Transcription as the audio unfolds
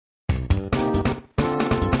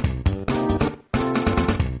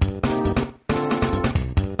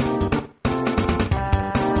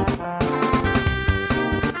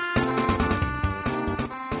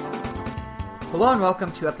Hello and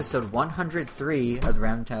welcome to episode 103 of the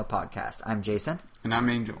Random Tale Podcast. I'm Jason. And I'm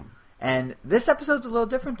Angel. And this episode's a little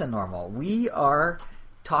different than normal. We are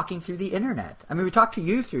talking through the internet. I mean, we talk to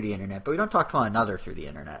you through the internet, but we don't talk to one another through the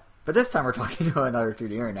internet. But this time we're talking to one another through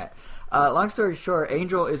the internet. Long story short,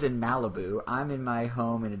 Angel is in Malibu. I'm in my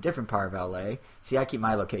home in a different part of LA. See, I keep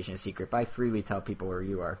my location a secret, but I freely tell people where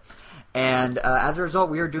you are. And as a result,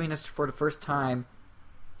 we are doing this for the first time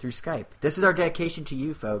through Skype. This is our dedication to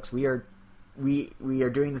you folks. We are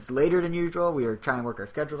doing this later than usual. We are trying to work our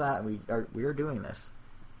schedule out, and we are doing this.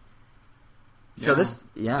 So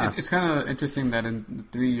It's kind of interesting that in the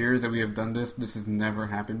 3 years that we have done this has never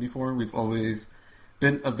happened before. We've always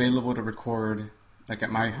been available to record, like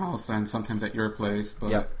at my house and sometimes at your place.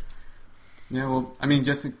 But yeah, well, I mean,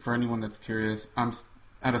 just for anyone that's curious, I'm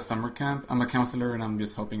at a summer camp. I'm a counselor, and I'm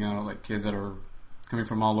just helping out like kids that are coming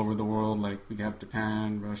from all over the world. Like we have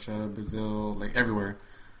Japan, Russia, Brazil, like everywhere.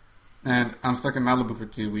 And I'm stuck in Malibu for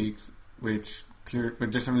 2 weeks, which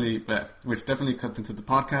definitely cuts into the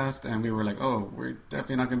podcast. And we were like, oh, we're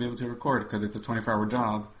definitely not going to be able to record because it's a 24-hour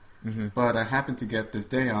job. Mm-hmm. But I happened to get this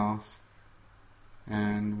day off,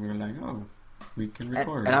 and we were like, oh, we can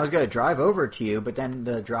record. And I was going to drive over to you, but then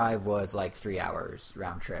the drive was like 3 hours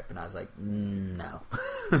round trip, and I was like, no.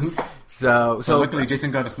 So luckily,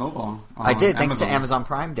 Jason got a snowball. I did, thanks to Amazon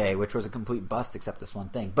Prime Day, which was a complete bust except this one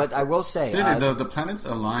thing. But I will say, seriously, the planets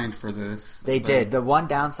aligned for this. They did. The one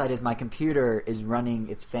downside is my computer is running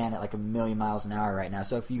its fan at like 1,000,000 miles an hour right now.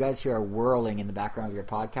 So if you guys hear a whirling in the background of your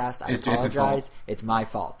podcast, I apologize. It's my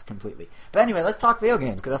fault completely. But anyway, let's talk video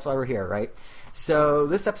games because that's why we're here, right? So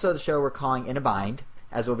this episode of the show we're calling In a Bind,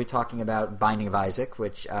 as we'll be talking about Binding of Isaac,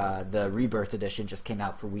 which the Rebirth Edition just came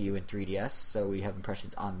out for Wii U and 3DS, so we have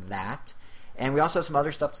impressions on that. And we also have some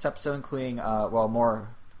other stuff this episode, including, more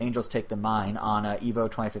Angels Take Than Mine on EVO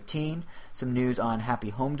 2015, some news on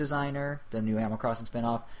Happy Home Designer, the new Animal Crossing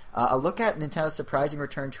spinoff, a look at Nintendo's surprising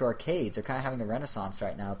return to arcades. They're kind of having a renaissance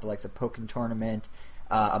right now with the likes of Pokken Tournament,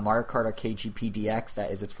 a Mario Kart Arcade GP DX, that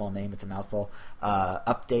is its full name, it's a mouthful,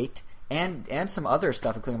 update, and some other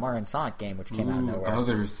stuff, including Mario and Sonic game, which came out of nowhere.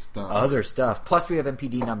 Other stuff. Plus, we have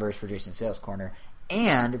MPD numbers for Jason's Sales Corner.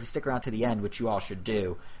 And if you stick around to the end, which you all should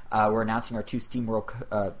do, we're announcing our two SteamWorld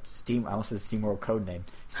Codename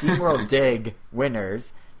SteamWorld Dig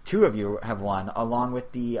winners. 2 of you have won, along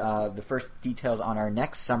with the first details on our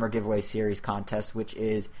next summer giveaway series contest, which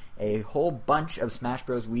is a whole bunch of Smash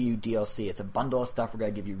Bros. Wii U DLC. It's a bundle of stuff. We're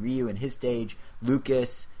going to give you Ryu and his stage,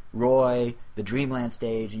 Lucas, Roy, the Dreamland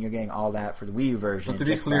stage, and you're getting all that for the Wii U version. So to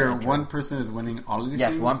be clear, one person is winning all of these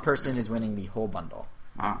things? Yes, one person is winning the whole bundle.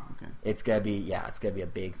 Ah, okay. It's gonna be a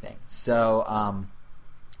big thing. So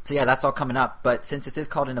that's all coming up. But since this is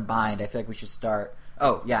called In a Bind, I feel like we should start.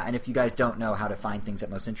 Oh, yeah, and if you guys don't know how to find things that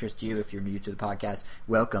most interest you, if you're new to the podcast,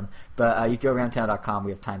 welcome. But you can go aroundtown.com.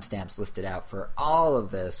 We have timestamps listed out for all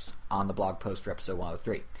of this on the blog post for episode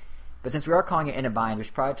 103. But since we are calling it In a Bind, we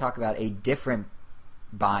should probably talk about a different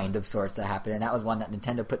bind of sorts that happened, and that was one that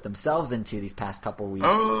Nintendo put themselves into these past couple weeks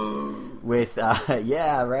with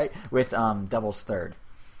Devil's Third.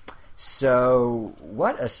 So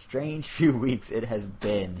what a strange few weeks it has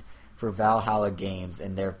been for Valhalla Games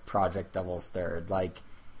and their project Devil's Third. Like,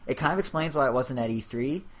 it kind of explains why it wasn't at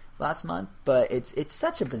E3 last month, but it's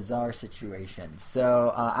such a bizarre situation.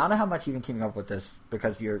 So I don't know how much you've been keeping up with this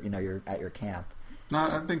because you're at your camp. No,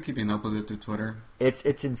 I've been keeping up with it through Twitter. It's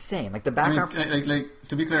insane. Like the background. I mean, like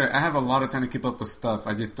to be clear, I have a lot of time to keep up with stuff.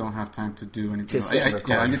 I just don't have time to do anything. I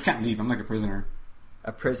just can't leave. I'm like a prisoner.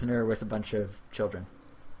 A prisoner with a bunch of children.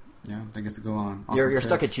 Yeah, I guess to go on. You're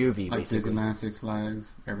stuck at juvie, like basically. Disneyland, Six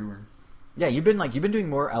Flags, everywhere. Yeah, you've been doing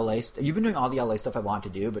more LA. You've been doing all the LA stuff I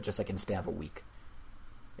wanted to do, but just like in the span of a week.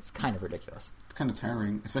 It's kind of ridiculous. It's kind of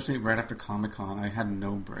tiring, especially right after Comic-Con. I had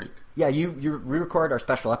no break. Yeah, we recorded our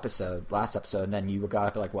special last episode, and then you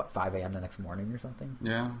got up at 5 a.m. the next morning or something?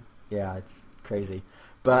 Yeah. Yeah, it's crazy.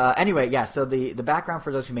 But anyway, yeah, so the background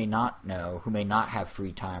for those who may not know, who may not have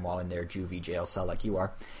free time while in their juvie jail cell like you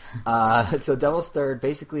are. So Devil's Third,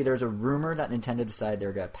 basically there's a rumor that Nintendo decided they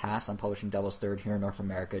were going to pass on publishing Devil's Third here in North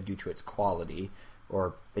America due to its quality,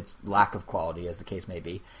 or its lack of quality as the case may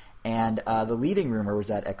be. And the leading rumor was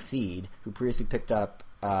that Exceed, who previously picked up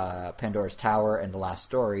Pandora's Tower and The Last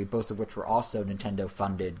Story, both of which were also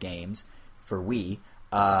Nintendo-funded games for Wii,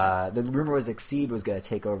 the rumor was Exceed was going to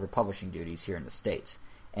take over publishing duties here in the States.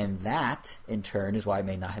 And that, in turn, is why it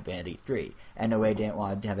may not have been at E3. NOA didn't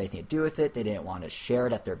want to have anything to do with it. They didn't want to share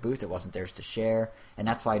it at their booth. It wasn't theirs to share. And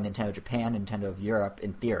that's why Nintendo Japan, Nintendo of Europe,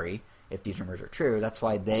 in theory, if these rumors are true, that's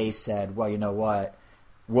why they said, well, you know what?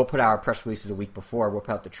 We'll put out our press releases a week before. We'll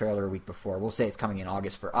put out the trailer a week before. We'll say it's coming in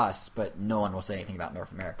August for us, but no one will say anything about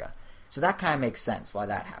North America. So that kind of makes sense why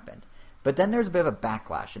that happened. But then there's a bit of a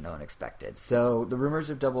backlash that no one expected. So the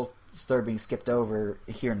rumors of Double Stir being skipped over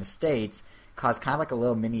here in the States caused kind of like a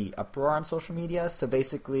little mini uproar on social media. So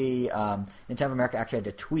basically, Nintendo of America actually had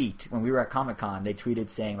to tweet. When we were at Comic-Con, they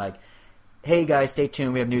tweeted saying, like, hey guys, stay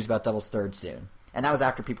tuned, we have news about Double Stirred soon. And that was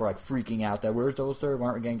after people were like freaking out that, where's Double Stirred? Why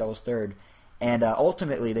aren't we getting Double Stirred? And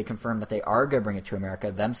ultimately, they confirmed that they are going to bring it to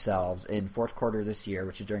America themselves in fourth quarter this year,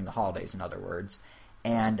 which is during the holidays, in other words.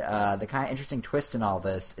 And the kind of interesting twist in all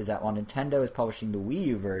this is that while Nintendo is publishing the Wii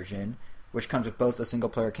U version, which comes with both a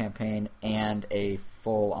single-player campaign and a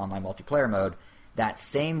full online multiplayer mode, that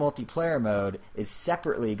same multiplayer mode is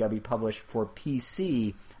separately going to be published for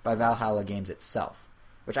PC by Valhalla Games itself,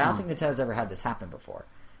 which I don't think Nintendo's ever had this happen before.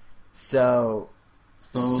 So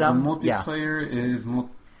the multiplayer is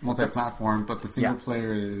multi-platform, but the single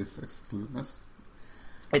player is exclusive.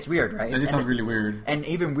 It's weird, right? That just sounds really weird. And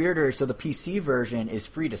even weirder, so the PC version is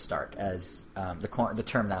free to start, as the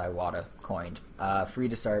term that Iwata coined. Free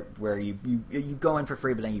to start, where you go in for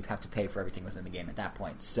free, but then you have to pay for everything within the game at that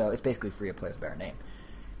point. So it's basically free to play with a better name.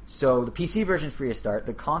 So the PC version is free to start.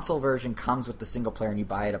 The console version comes with the single player, and you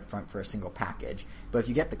buy it up front for a single package. But if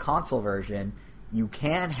you get the console version, you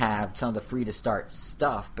can have some of the free-to-start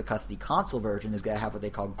stuff because the console version is going to have what they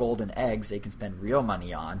call golden eggs they can spend real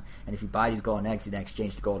money on. And if you buy these golden eggs, you then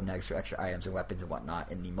exchange the golden eggs for extra items and weapons and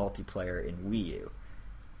whatnot in the multiplayer in Wii U.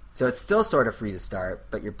 So it's still sort of free to start,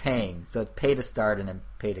 but you're paying. So it's pay to start and then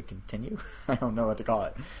pay to continue. I don't know what to call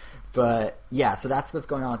it. But, yeah, so that's what's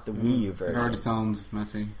going on with the Wii U version. It already sounds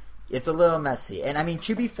messy. It's a little messy. And, I mean,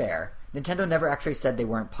 to be fair, Nintendo never actually said they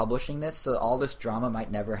weren't publishing this, so all this drama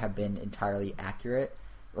might never have been entirely accurate.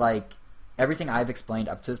 Like, everything I've explained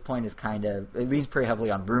up to this point is kind of, it leans pretty heavily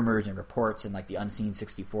on rumors and reports and, like, the Unseen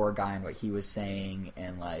 64 guy and what he was saying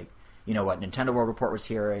and, like, you know, what Nintendo World Report was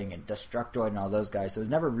hearing and Destructoid and all those guys, so it was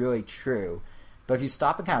never really true. But if you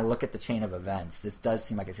stop and kind of look at the chain of events, this does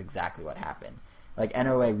seem like it's exactly what happened. Like,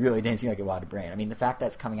 NOA really didn't seem like it wanted to bring it. I mean, the fact that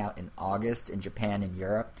it's coming out in August in Japan and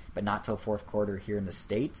Europe, but not till fourth quarter here in the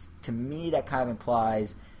States, to me that kind of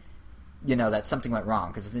implies, you know, that something went wrong.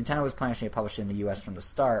 Because if Nintendo was planning to publish it in the U.S. from the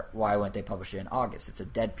start, why wouldn't they publish it in August? It's a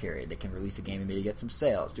dead period. They can release a game and maybe get some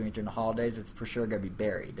sales. Doing it during the holidays, it's for sure going to be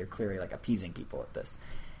buried. They're clearly, like, appeasing people with this.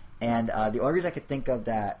 And the only reason I could think of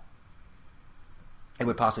that it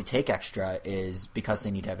would possibly take extra is because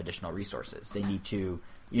they need to have additional resources. They need to,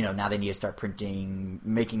 you know, now they need to start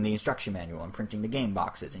making the instruction manual and printing the game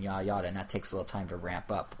boxes and yada yada, and that takes a little time to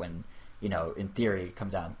ramp up when, you know, in theory it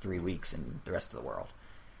comes out in 3 weeks in the rest of the world.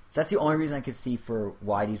 So that's the only reason I could see for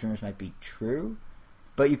why these rumors might be true.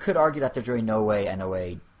 But you could argue that there's really no way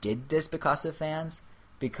NOA did this because of fans.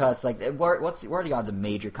 Because, like, what are the odds a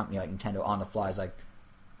major company like Nintendo on the fly is like,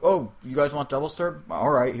 oh, you guys want Double Stirred? All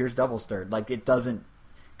right, here's Double Stirred. Like, it doesn't...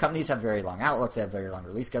 Companies have very long outlooks. They have very long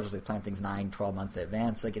release schedules. They plan things 9, 12 months in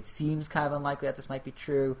advance. Like, it seems kind of unlikely that this might be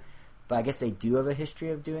true. But I guess they do have a history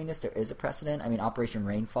of doing this. There is a precedent. I mean, Operation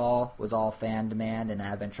Rainfall was all fan demand, and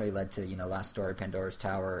that eventually led to, you know, Last Story, Pandora's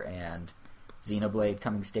Tower, and Xenoblade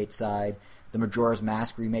coming stateside. The Majora's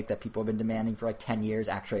Mask remake that people have been demanding for like 10 years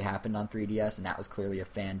actually happened on 3DS, and that was clearly a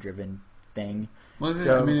fan-driven thing. Was it?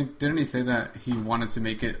 I mean, didn't he say that he wanted to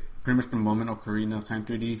make it pretty much the moment Ocarina of Time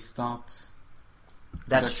 3D stopped?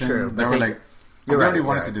 That's true. They were like, they already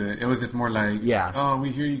wanted to do it. It was just more like, yeah. Oh, we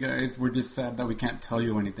hear you guys. We're just sad that we can't tell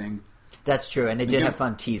you anything. That's true, and they did have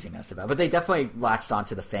fun teasing us about it. But they definitely latched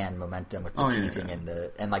onto the fan momentum with the teasing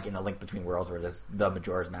and like in A Link Between Worlds where the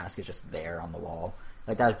Majora's Mask is just there on the wall.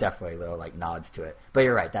 Like, that was definitely little like nods to it. But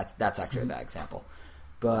you're right, that's actually a bad example.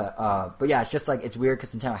 But yeah, it's just like, it's weird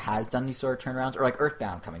because Nintendo has done these sort of turnarounds, or like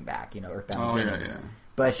Earthbound coming back, you know, Earthbound Beginnings. Yeah.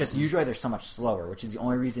 But it's just usually they're so much slower, which is the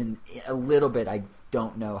only reason a little bit I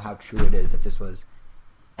don't know how true it is if this was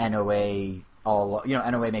NOA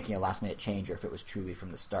NOA making a last minute change, or if it was truly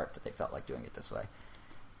from the start that they felt like doing it this way.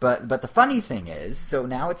 But the funny thing is, so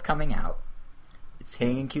now it's coming out, it's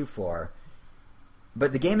hitting in Q4,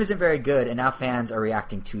 but the game isn't very good, and now fans are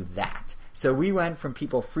reacting to that. So we went from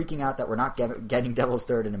people freaking out that we're not getting Double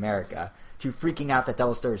Stirred in America to freaking out that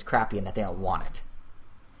Double Stirred is crappy and that they don't want it.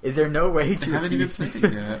 Is there no way to... They haven't even played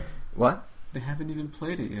it yet. What? They haven't even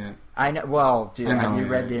played it yet. I know. Well, dude, you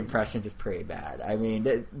read the impressions. It's pretty bad. I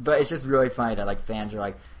mean, but it's just really funny that like fans are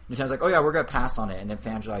like, Nintendo's like, oh yeah, we're gonna pass on it, and then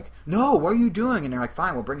fans are like, no, what are you doing? And they're like,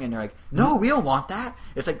 fine, we'll bring it. And they're like, no, we don't want that.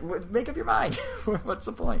 It's like, make up your mind. What's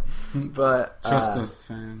the point? But trust us,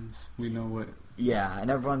 fans. We know what. Yeah,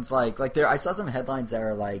 and everyone's like there. I saw some headlines that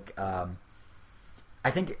are like. I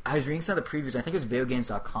think I was reading some of the previews. I think it was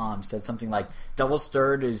VideoGames.com said something like Double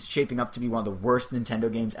Stirred is shaping up to be one of the worst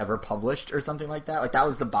Nintendo games ever published, or something like that. Like, that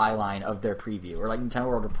was the byline of their preview. Or like Nintendo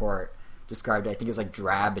World Report described it. I think it was like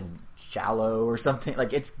drab and shallow or something.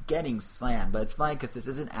 Like, it's getting slammed, but it's fine because this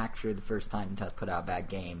isn't actually the first time Nintendo's put out a bad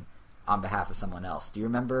game on behalf of someone else. Do you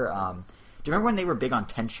remember? Do you remember when they were big on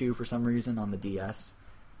Tenchu for some reason on the DS?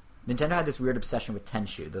 Nintendo had this weird obsession with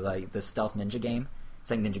Tenchu, the stealth ninja game. It's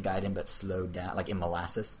like Ninja Gaiden but slowed down, like in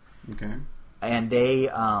molasses. Okay. And they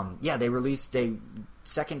released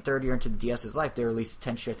second, third year into the DS's life, they released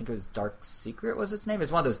Tenchu. I think it was Dark Secret was its name.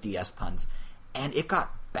 It's one of those DS puns, and it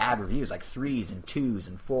got bad reviews, like 3s and 2s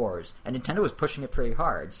and 4s, and Nintendo was pushing it pretty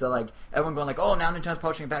hard. So like everyone going like, "Oh, now Nintendo's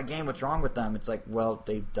publishing a bad game. What's wrong with them?" It's like, well,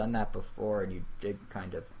 they've done that before, and you did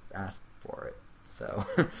kind of ask for it. So,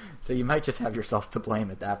 so you might just have yourself to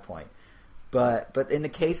blame at that point. But in the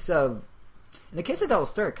case of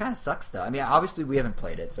Devil's Third, it kind of sucks though. I mean, obviously we haven't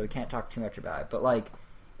played it, so we can't talk too much about it. But like,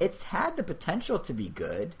 it's had the potential to be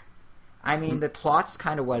good. I mean, the plot's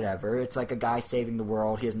kind of whatever. It's like a guy saving the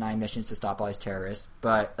world. He has 9 missions to stop all these terrorists.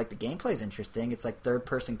 But like the gameplay's interesting. It's like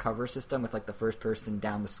third-person cover system with like the first-person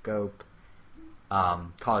down the scope.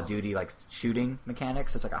 Call of Duty like shooting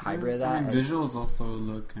mechanics. So it's like a hybrid of that. I mean, visuals also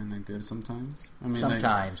look kind of good sometimes. I mean,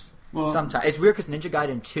 sometimes. Well, sometimes it's weird because Ninja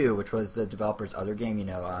Gaiden 2, which was the developer's other game,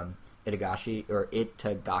 Itagaki.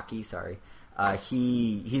 Sorry,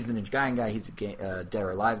 he's the Ninja Gaiden guy. He's a Dead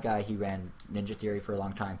or Alive guy. He ran Ninja Theory for a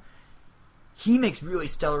long time. He makes really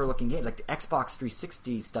stellar looking games. Like the Xbox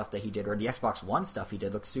 360 stuff that he did, or the Xbox One stuff he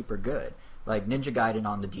did, looks super good. Like Ninja Gaiden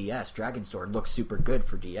on the DS, Dragon Sword looks super good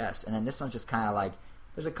for DS. And then this one's just kind of like,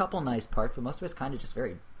 there's a couple nice parts, but most of it's kind of just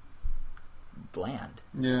very bland.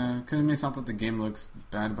 Yeah, because I mean, it's not that the game looks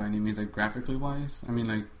bad by any means, like graphically wise. I mean,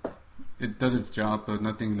 like, it does its job, but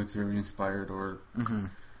nothing looks very inspired or... Mm-hmm.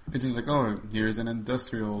 It's just like, oh, here's an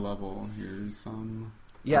industrial level, here's some...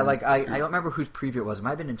 Yeah, like I don't remember whose preview it was. It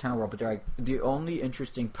might have been Nintendo World, but they're like the only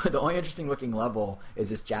interesting looking level is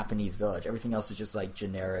this Japanese village. Everything else is just like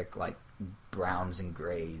generic, like browns and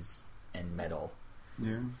grays and metal.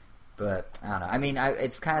 Yeah. But I don't know. I mean,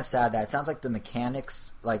 it's kind of sad that it sounds like the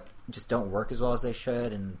mechanics like just don't work as well as they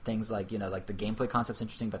should, and things like like the gameplay concept's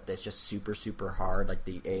interesting, but it's just super super hard. Like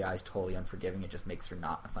the AI is totally unforgiving. It just makes for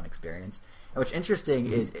not a fun experience. And what's interesting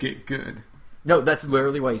is get good. No, that's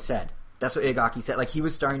literally what he said. That's what Itagaki said. Like, he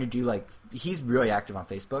was starting to do, like... He's really active on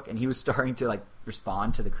Facebook, and he was starting to, like,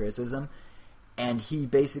 respond to the criticism. And he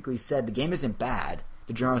basically said, the game isn't bad.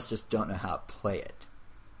 The journalists just don't know how to play it.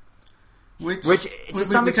 Which to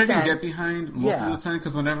some extent... I can get behind most of the time,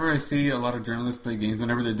 because whenever I see a lot of journalists play games,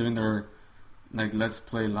 whenever they're doing their, like, Let's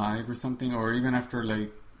Play Live or something, or even after,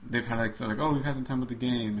 like, they've had, like, oh, we've had some time with the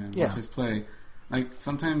game, and watch us play. Like,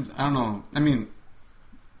 sometimes, I don't know. I mean,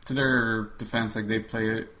 to their defense, like, they play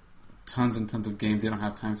it tons and tons of games. They don't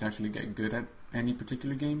have time to actually get good at any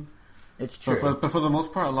particular game. It's true. But for the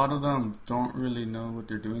most part, a lot of them don't really know what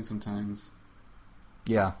they're doing sometimes.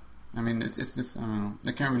 Yeah. I mean, it's just, I don't know.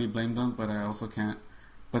 I can't really blame them, but I also can't.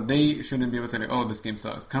 But they shouldn't be able to say, like, oh, this game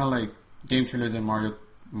sucks. Kind of like game trailers in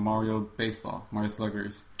Mario Baseball, Mario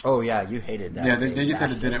Sluggers. Oh, yeah, you hated that. Yeah, they just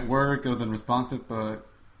said it didn't work. It was unresponsive, but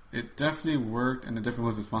it definitely worked, and it definitely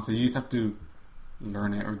was responsive. You just have to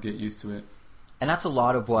learn it or get used to it. And that's a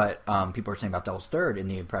lot of what people are saying about Devil's Third in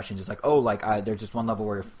the impressions. It's like, oh, like there's just one level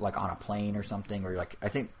where you're like on a plane or something, or you're like, I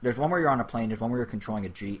think there's one where you're on a plane, there's one where you're controlling a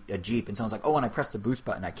Jeep, and someone's like, oh, when I press the boost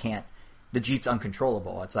button, I can't. The Jeep's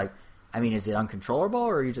uncontrollable. It's like, I mean, is it uncontrollable,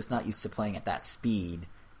 or are you just not used to playing at that speed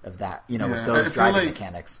of that, with those driving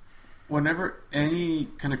mechanics? Whenever any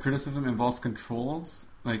kind of criticism involves controls,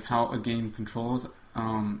 like how a game controls,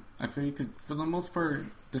 I feel you could, for the most part,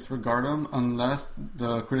 disregard them unless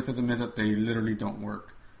the criticism is that they literally don't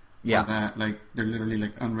work. Yeah. Or that, like, they're literally,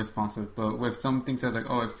 like, unresponsive. But with some things that's like,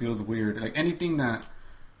 oh, it feels weird. Like, anything that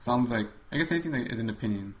sounds like, I guess anything that is an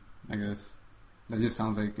opinion, I guess. That just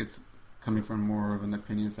sounds like it's coming from more of an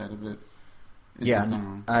opinion side of it.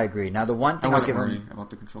 I agree. Now, the one thing I'll give worry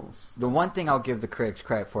about the controls. The one thing I'll give the critics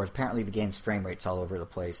credit for is apparently the game's frame rate's all over the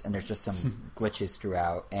place, and there's just some glitches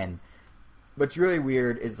throughout. And what's really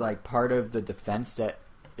weird is, like, part of the defense that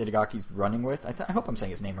Itagaki's running with, I hope I'm saying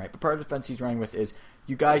his name right, but part of the defense he's running with is,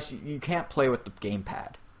 you guys, you can't play with the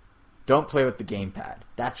gamepad. Don't play with the gamepad.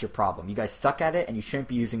 That's your problem. You guys suck at it, and you shouldn't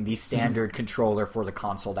be using the standard controller for the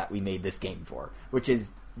console that we made this game for, which is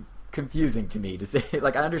confusing to me to say.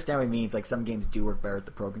 Like, I understand what he means. Like, some games do work better with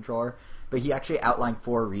the Pro Controller, but he actually outlined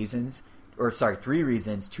 3 reasons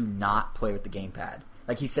to not play with the gamepad.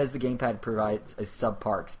 Like, he says the gamepad provides a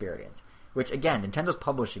subpar experience. Which, again, Nintendo's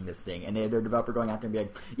publishing this thing, and their developer going out there and be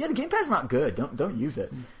like, yeah, the gamepad's not good. Don't use it.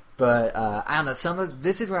 But, I don't know.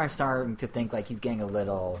 This is where I'm starting to think, like, he's getting a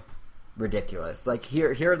little ridiculous. Like,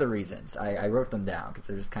 here are the reasons. I wrote them down because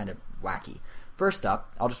they're just kind of wacky. First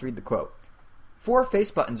up, I'll just read the quote. 4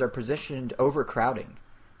 face buttons are positioned overcrowding.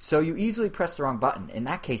 So you easily press the wrong button. In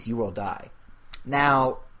that case, you will die.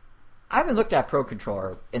 Now, I haven't looked at Pro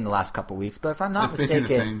Controller in the last couple weeks, but if I'm not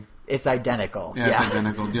mistaken, it's identical. Yeah, it's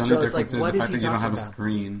identical. The only difference is the fact that you don't have a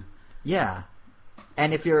screen. Yeah.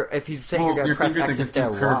 And if you're saying you're going to press X instead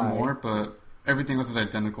of Y... curve more, but everything else is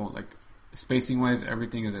identical. Like, spacing-wise,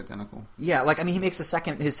 everything is identical. Yeah, like, I mean, he makes his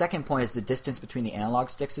second point is the distance between the analog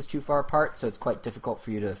sticks is too far apart, so it's quite difficult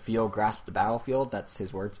for you to grasp the battlefield. That's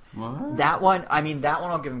his words. What? That one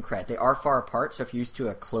I'll give him credit. They are far apart, so if you're used to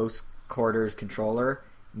a close quarters controller,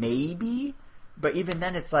 maybe, but even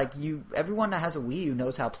then it's like everyone that has a Wii U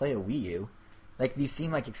knows how to play a Wii U. Like, these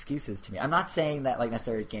seem like excuses to me. I'm not saying that, like,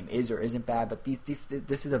 necessarily this game is or isn't bad, but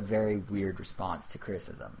this is a very weird response to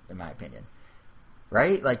criticism, in my opinion.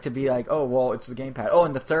 Right? Like, to be like, oh, well, it's the gamepad. Oh,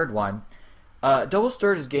 and the third one, Devil's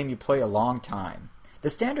Third is a game you play a long time. The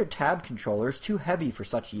standard tab controller is too heavy for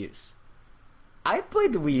such use. I've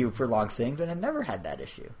played the Wii U for long things, and I've never had that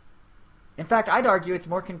issue. In fact, I'd argue it's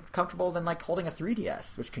more comfortable than, like, holding a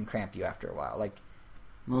 3DS, which can cramp you after a while. Like,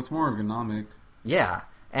 well, it's more ergonomic. Yeah,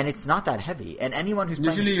 and it's not that heavy. And anyone who's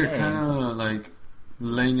usually you're kind of like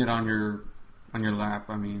laying it on your lap.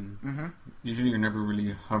 I mean, usually you're never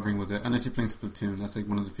really hovering with it unless you're playing Splatoon. That's like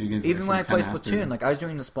one of the few games. Even when I play Splatoon, like I was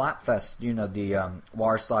doing the Splatfest, the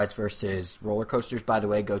water slides versus roller coasters. By the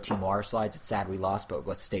way, go Team Water Slides. It's sad we lost, but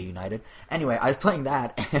let's stay united. Anyway, I was playing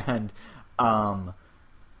that, and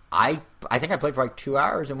I think I played for like 2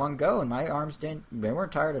 hours in one go, and my arms they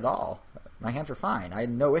weren't tired at all. My hands were fine. I had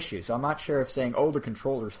no issue. So I'm not sure if saying, oh, the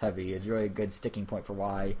controller's heavy is really a good sticking point for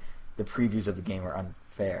why the previews of the game are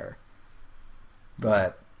unfair.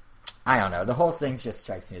 But I don't know. The whole thing just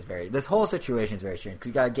strikes me as this whole situation is very strange. Because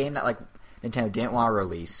you got a game that, like, Nintendo didn't want to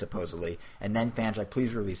release, supposedly, and then fans are like,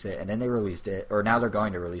 please release it, and then they released it, or now they're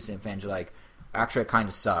going to release it, and fans are like, actually, it kind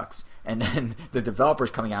of sucks. And then the developers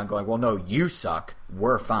coming out and going, well, no, you suck.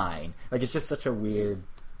 We're fine. Like, it's just such a weird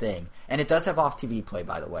thing. And it does have off-TV play,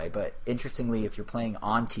 by the way, but interestingly, if you're playing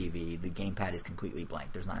on TV, the gamepad is completely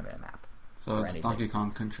blank. There's not even a map. So it's anything. Donkey Kong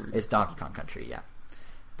Country. It's Donkey Kong Country, yeah.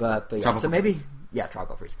 But yeah, Tropical so maybe... Freeze. Yeah,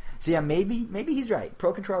 Tropical Freeze. So yeah, maybe he's right.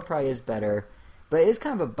 Pro Controller probably is better, but it is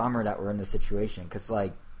kind of a bummer that we're in this situation, because,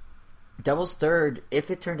 like, Devil's Third, if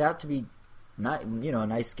it turned out to be not, a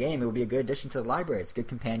nice game, it would be a good addition to the library. It's a good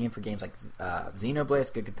companion for games like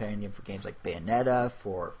Xenoblade, good companion for games like Bayonetta,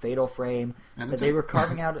 for Fatal Frame, that they were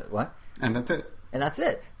carving out... What? And that's it. And that's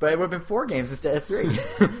it. But it would have been 4 games instead of 3.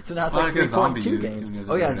 So now it's like 3.2 games.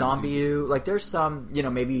 Oh yeah, ZombiU. Like, there's some,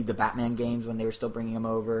 maybe the Batman games when they were still bringing them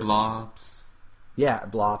over. Blops. Yeah,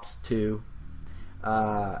 Blops 2.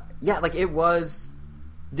 Yeah, like, it was...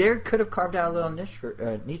 They could have carved out a little niche.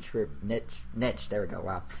 There we go.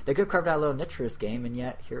 Wow, they could have carved out a little niche for this game, and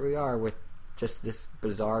yet here we are with just this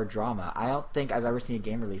bizarre drama. I don't think I've ever seen a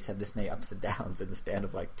game release have this many ups and downs in the span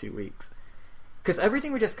of like 2 weeks. Because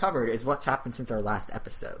everything we just covered is what's happened since our last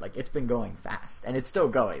episode. Like, it's been going fast, and it's still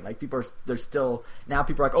going. Like, people are now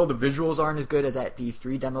people are like, oh, the visuals aren't as good as at the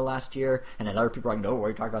E3 demo last year, and then other people are like, no,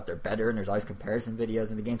 we're talking about they're better, and there's always comparison videos,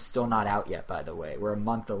 and the game's still not out yet, by the way. We're a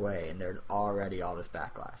month away, and there's already all this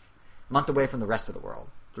backlash. A month away from the rest of the world.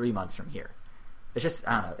 3 months from here. It's just,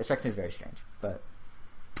 I don't know, it strikes me as very strange, but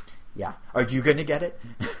yeah. Are you going to get it?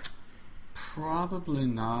 Probably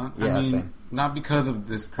not. Yeah, I mean, same. Not because of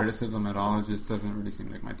this criticism at all. It just doesn't really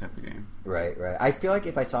seem like my type of game. Right. I feel like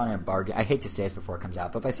if I saw it in a bargain... I hate to say this before it comes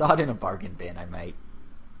out, but if I saw it in a bargain bin, I might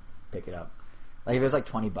pick it up. Like, if it was like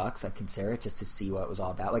 $20, I'd consider it just to see what it was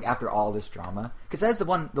all about. Like, after all this drama. Because that's the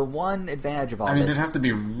one advantage of all this. I mean, it'd have to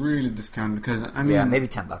be really discounted because, I mean... Yeah, maybe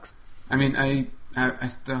 $10. I mean, I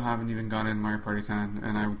still haven't even gotten Mario Party 10,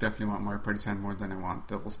 and I would definitely want Mario Party 10 more than I want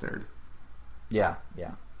Devil's Third. Yeah.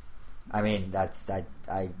 I mean,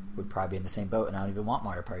 I would probably be in the same boat, and I don't even want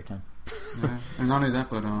Mario Party 10. Yeah, and not only that,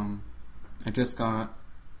 but I just got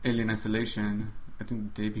Alien Isolation, I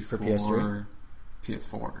think the day before PS4.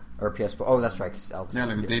 Or PS4. Oh, that's right. Yeah,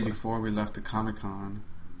 like the day before we left the Comic-Con.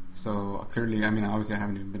 So, clearly, I mean, obviously I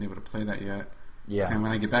haven't even been able to play that yet. Yeah. And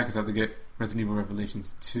when I get back, I have to get Resident Evil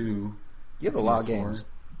Revelations 2. You have a lot of games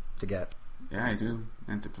to get. Yeah, I do.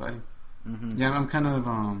 And to play. Mm-hmm. Yeah, I'm kind of...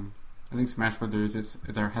 I think Smash Brothers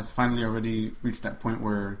has finally already reached that point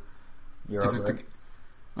where... You're over it?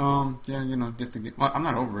 Yeah, just the game. Well, I'm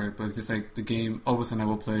not over it, but it's just like the game, all of a sudden I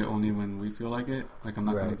will play only when we feel like it. Like, I'm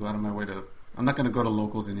not going to go out of my way to... I'm not going to go to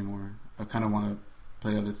locals anymore. I kind of want to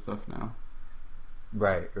play other stuff now.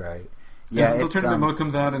 Right. Yeah, the tournament mode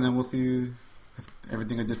comes out, and then we'll see...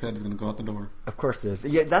 Everything I just said is going to go out the door. Of course it is.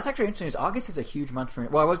 Yeah, that's actually interesting. August is a huge month for me.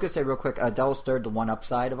 Well, I was going to say real quick, Devil's Third, the one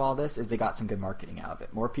upside of all this is they got some good marketing out of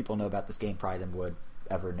it. More people know about this game probably than would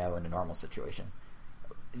ever know in a normal situation.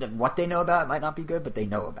 What they know about it might not be good, but they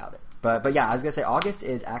know about it. But yeah, I was gonna say August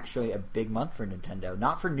is actually a big month for Nintendo.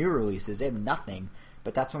 Not for new releases; they have nothing.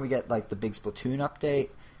 But that's when we get like the big Splatoon update.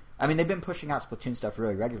 I mean, they've been pushing out Splatoon stuff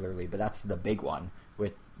really regularly, but that's the big one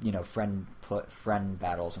with friend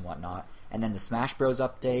battles and whatnot. And then the Smash Bros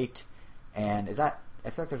update. And is that? I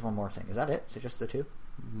feel like there's one more thing. Is that it? Is it just the two?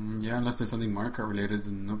 Yeah, unless there's something Mario Kart related,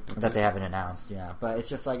 and nope. That they haven't announced, yeah. But it's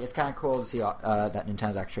just like it's kind of cool to see that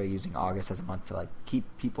Nintendo's actually using August as a month to like keep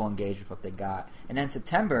people engaged with what they got. And then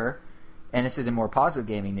September, and this is in more positive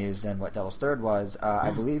gaming news than what Devil's Third was.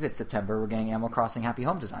 I believe it's September. We're getting Animal Crossing Happy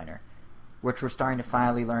Home Designer, which we're starting to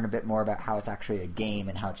finally learn a bit more about how it's actually a game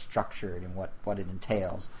and how it's structured and what it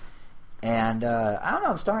entails. And I don't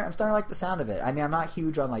know. I'm starting to like the sound of it. I mean, I'm not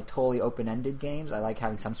huge on like totally open-ended games. I like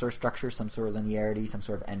having some sort of structure, some sort of linearity, some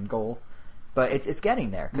sort of end goal. But it's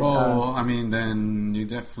getting there. Well, I mean, then you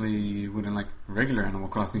definitely wouldn't like regular Animal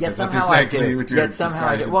Crossing. Yet somehow I do. Yet somehow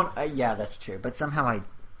I do. Well, yeah, that's true. But somehow I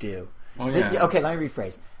do. Well, yeah. Okay, let me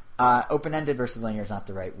rephrase. Open-ended versus linear is not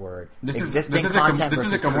the right word. This is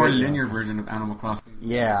like a more linear version of Animal Crossing.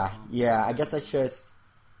 Yeah. I guess I should.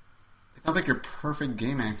 It sounds like your perfect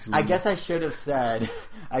game, actually. I guess I should have said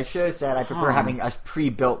I prefer having a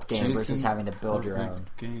pre-built game versus having to build your own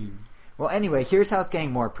game. Well, anyway, here's how it's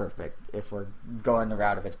getting more perfect. If we're going the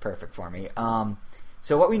route of it's perfect for me.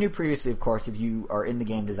 So what we knew previously, of course, if you are in the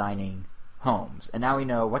game designing homes, and now we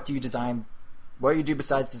know what do you design. What do you do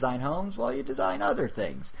besides design homes? Well, you design other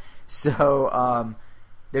things. So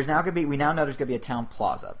we now know there's going to be a town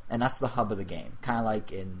plaza, and that's the hub of the game, kind of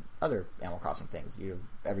like in other Animal Crossing things.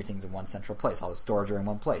 Everything's in one central place. All the stores are in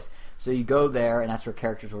one place. So you go there, and that's where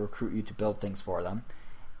characters will recruit you to build things for them.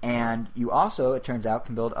 And you also, it turns out,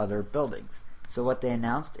 can build other buildings. So what they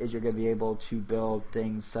announced is you're going to be able to build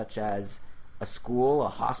things such as a school, a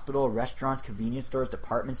hospital, restaurants, convenience stores,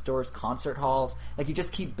 department stores, concert halls. Like, you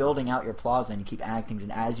just keep building out your plaza, and you keep adding things.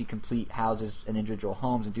 And as you complete houses and individual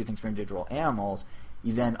homes and do things for individual animals,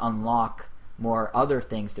 you then unlock more other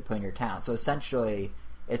things to put in your town. So essentially,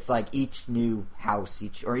 it's like each new house,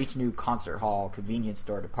 each new concert hall, convenience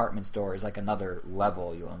store, department store is like another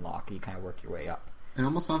level you unlock, and you kind of work your way up. It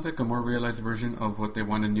almost sounds like a more realized version of what they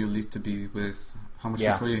want a new Leaf to be, with how much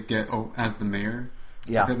control you get as the mayor.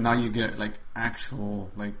 Yeah. Except now you get like actual,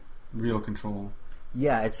 like real control.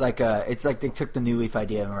 Yeah, it's like they took the New Leaf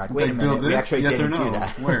idea and were like, wait a minute, we actually didn't do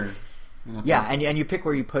that. Where? Yeah, and you pick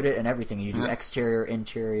where you put it and everything. And you do exterior,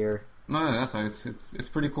 interior. No, that's right. It's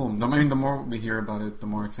pretty cool. I mean, the more we hear about it, the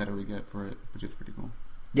more excited we get for it, which is pretty cool.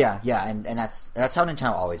 Yeah, and that's how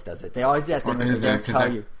Nintendo always does it. They always do that thing where they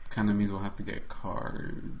tell you. Kind of means we'll have to get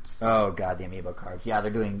cards. Oh god, the amiibo cards. Yeah,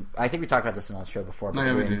 they're doing. I think we talked about this on the show before. But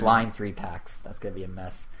they're doing blind 3-packs. That's gonna be a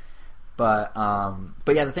mess. But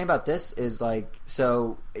yeah, the thing about this is like,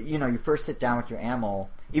 so you first sit down with your animal.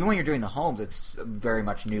 Even when you're doing the homes, it's very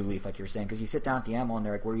much New Leaf, like you're saying, because you sit down with the animal and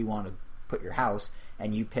they're like, where do you want to put your house?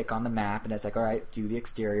 And you pick on the map, and it's like, all right, do the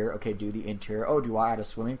exterior. Okay, do the interior. Oh, do I add a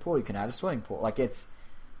swimming pool? You can add a swimming pool. Like there's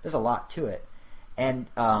a lot to it, and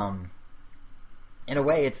in a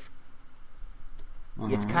way, it's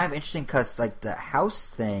kind of interesting because like the house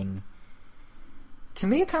thing, to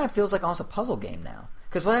me, it kind of feels like almost a puzzle game now.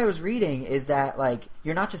 Because what I was reading is that like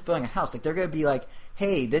you're not just building a house; like they're going to be like,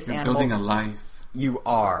 hey, this you're animal building a life. You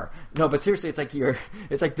are no, but seriously, it's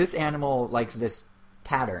like this animal likes this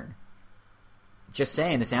pattern. Just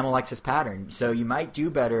saying, this animal likes this pattern, so you might do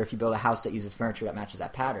better if you build a house that uses furniture that matches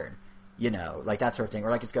that pattern. Like that sort of thing.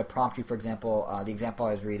 Or like it's going to prompt you, for example, the example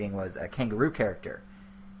I was reading was a kangaroo character.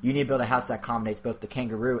 You need to build a house that accommodates both the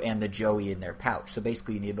kangaroo and the joey in their pouch. So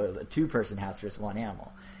basically you need to build a 2-person house for just one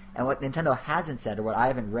animal. And what Nintendo hasn't said, or what I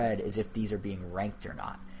haven't read, is if these are being ranked or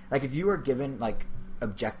not. Like if you were given like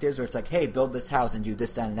objectives where it's like, hey, build this house and do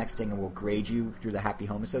this, that, and the next thing, and we'll grade you through the Happy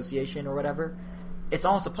Home Association or whatever, it's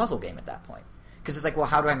almost a puzzle game at that point. Because it's like, well,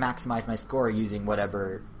 how do I maximize my score using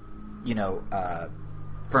whatever,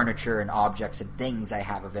 furniture and objects and things I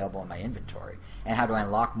have available in my inventory? And how do I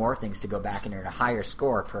unlock more things to go back and earn a higher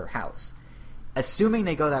score per house? Assuming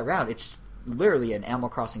they go that route, it's literally an Animal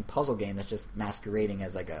Crossing puzzle game that's just masquerading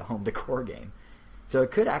as like a home decor game. So it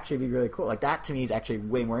could actually be really cool. Like that to me is actually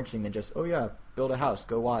way more interesting than just, oh yeah, build a house,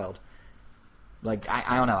 go wild. Like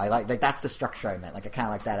I don't know, I like that's the structure I meant. Like I kind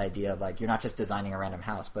of like that idea of like you're not just designing a random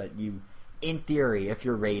house, but you, in theory, if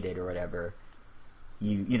you're rated or whatever,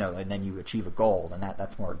 you know, and then you achieve a goal, and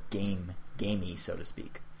that's more gamey, so to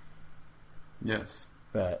speak. Yes.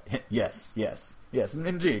 But yes,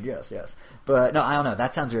 indeed, yes. But no, I don't know.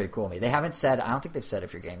 That sounds really cool to me. They haven't said. I don't think they've said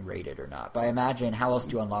if you're getting rated or not. But I imagine how else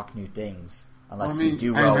do you unlock new things unless you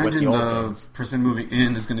do well with the old games. The person moving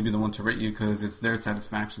in is going to be the one to rate you because it's their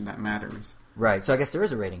satisfaction that matters. Right. So I guess there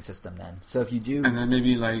is a rating system then. So if you do, and then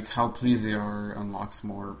maybe like how pleased they are unlocks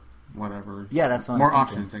more. Whatever. Yeah, that's what more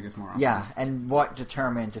options. I guess more options. Yeah, and what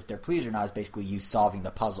determines if they're pleased or not is basically you solving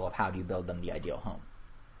the puzzle of how do you build them the ideal home.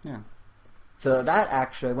 Yeah. So that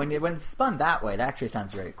actually, when it's spun that way, that actually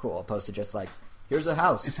sounds very cool, opposed to just like, here's a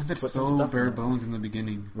house. It sounded so bare bones in the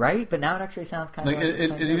beginning, right? But now it actually sounds kind of like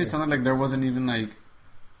it even sounded like there wasn't even like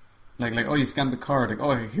oh, you scanned the card, like,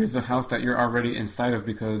 oh, here's the house that you're already inside of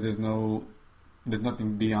because there's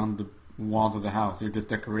nothing beyond the walls of the house. You're just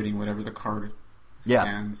decorating whatever the card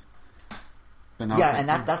scans. Yeah, and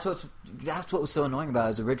that's what was so annoying about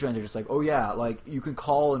it. Is originally they're just like, oh yeah, like you can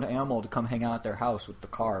call an animal to come hang out at their house with the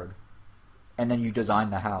card, and then you design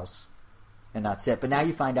the house, and that's it. But now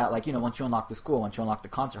you find out, like, you know, once you unlock the school, once you unlock the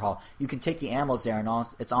concert hall, you can take the animals there, and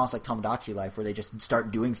it's almost like Tomodachi Life, where they just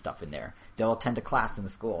start doing stuff in there. They'll attend a class in the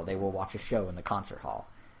school. They will watch a show in the concert hall.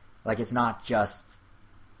 Like, it's not just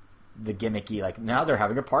the gimmicky, like, now they're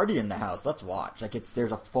having a party in the house. Let's watch. Like,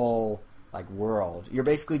 there's a full world. You're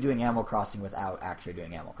basically doing Animal Crossing without actually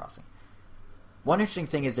doing Animal Crossing. One interesting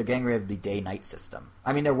thing is they're getting rid of the day-night system.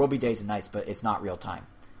 I mean, there will be days and nights, but it's not real time.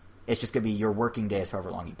 It's just going to be your working days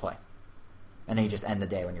however long you play. And then you just end the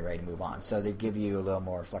day when you're ready to move on. So they give you a little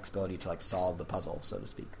more flexibility to, like, solve the puzzle, so to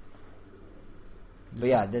speak. But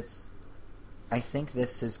yeah, I think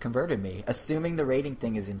this has converted me. Assuming the rating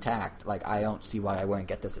thing is intact, like, I don't see why I wouldn't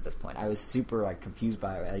get this at this point. I was super, like, confused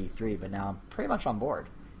by it at E3, but now I'm pretty much on board.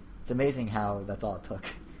 It's amazing how that's all it took.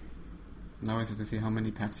 Now I have to see how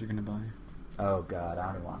many packs you're going to buy. Oh god, I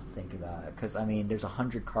don't even want to think about it. Because, I mean, there's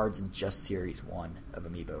 100 cards in just Series 1 of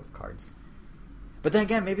Amiibo cards. But then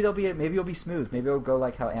again, maybe it'll be smooth. Maybe it'll go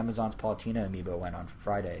like how Amazon's Palutena Amiibo went on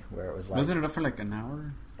Friday, where it was like... Wasn't it up for like an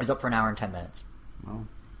hour? It was up for an hour and 10 minutes. Wow.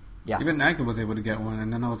 Yeah. Even Agda was able to get one,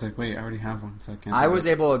 and then I was like, wait, I already have one, so I can't... I was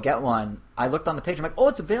able to get one. I looked on the page, I'm like, oh,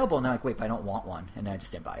 it's available. And I'm like, wait, but I don't want one. And then I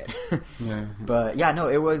just didn't buy it. Yeah. But, yeah, no,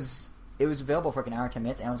 it was available for like an hour and 10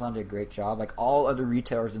 minutes. Amazon did a great job. Like, all other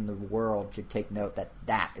retailers in the world should take note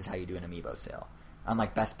that is how you do an Amiibo sale.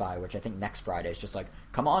 Unlike Best Buy, which I think next Friday is just like,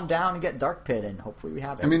 come on down and get Dark Pit, and hopefully we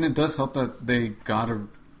have it. I mean, it does help that they got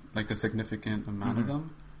a significant amount of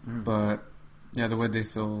them. Mm-hmm. But, yeah, the way they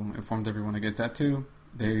still informed everyone to get that too,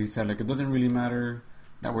 they said, like, it doesn't really matter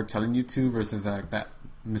that we're telling you to versus like that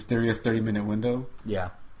mysterious 30-minute window. Yeah.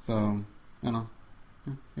 So, I don't know.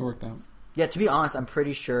 Yeah, it worked out. Yeah, to be honest, I'm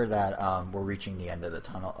pretty sure that we're reaching the end of the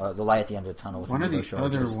tunnel. The light at the end of the tunnel. When are the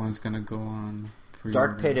other ones going to go on pre-order?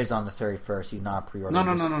 Dark Pit is on the 31st. He's not pre-ordered.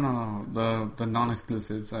 No. The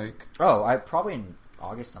non-exclusives, like... Oh, probably in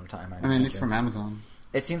August sometime. I mean, at least from Amazon.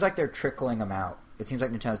 It seems like they're trickling them out. It seems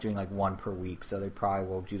like Nintendo's doing like one per week, so they probably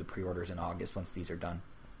will do the pre-orders in August once these are done.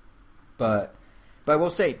 But I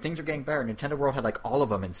will say, things are getting better. Nintendo World had like all of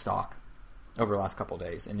them in stock over the last couple of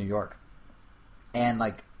days in New York. And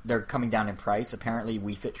like... they're coming down in price. Apparently,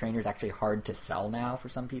 Wii Fit Trainer is actually hard to sell now for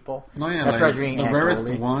some people. Oh yeah, that's like, the rarest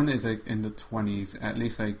one is like in the 20s, at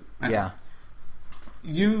least. Like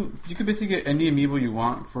you could basically get any amiibo you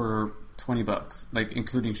want for $20, like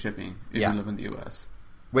including shipping if you live in the US.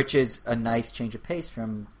 Which is a nice change of pace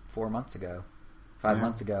from 5 months ago,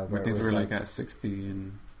 where things were like at 60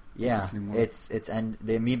 and it's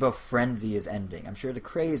the amiibo frenzy is ending. I'm sure the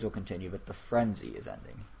craze will continue, but the frenzy is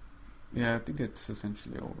ending. Yeah, I think it's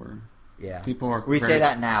essentially over. Yeah. We say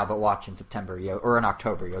that now, but watch in September or in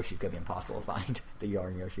October, Yoshi's going to be impossible to find. The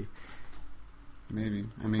Yarn Yoshi. Maybe.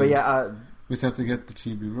 I mean, but yeah, we just have to get the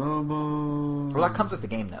Chibi Robo. Well, that comes with the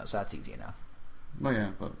game, though, so that's easy enough. Well,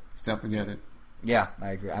 yeah, but still have to get it. Yeah, I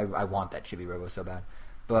agree. I want that Chibi Robo so bad.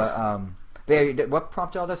 But yeah, what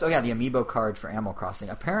prompted all this? Oh, yeah, the Amiibo card for Animal Crossing.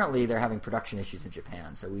 Apparently, they're having production issues in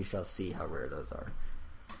Japan, so we shall see how rare those are.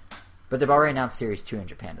 But they've already announced Series 2 in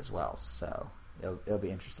Japan as well, so it'll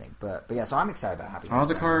be interesting. But yeah, so I'm excited about Happy. Are all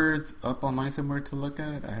the cards up online somewhere to look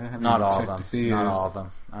at? I haven't not all of them. To see not all of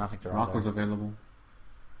them. I don't think they're all there. Rock was available.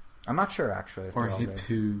 I'm not sure actually. Or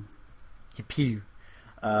Hippu. Hippu.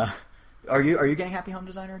 Are you getting Happy Home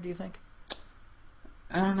Designer? Do you think?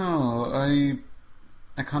 I don't know.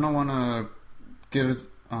 I kind of want to give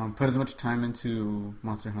put as much time into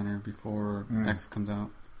Monster Hunter before X comes out.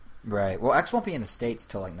 Right. Well, X won't be in the States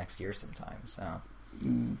till like next year sometime, so...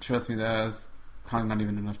 Trust me, that's probably not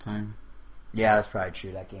even enough time. Yeah, that's probably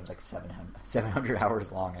true. That game's like 700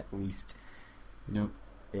 hours long at least. Yep.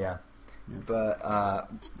 Yeah. Yep. But, I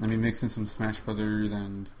mean, mixing some Smash Brothers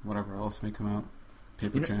and whatever else may come out.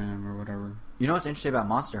 Paper Jam or whatever. You know what's interesting about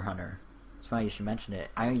Monster Hunter? It's funny you should mention it.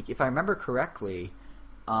 If I remember correctly,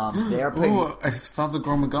 they are playing... Oh, I saw the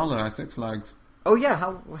Gormagala at Six Flags. Oh, yeah.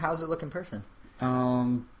 How's it look in person?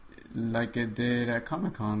 Like it did at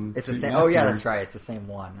Comic-Con. It's the same. Oh yeah, that's right. It's the same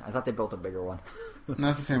one. I thought they built a bigger one. No,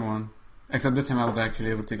 it's the same one. Except this time I was actually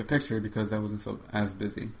able to take a picture because I wasn't as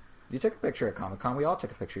busy. You took a picture at Comic-Con. We all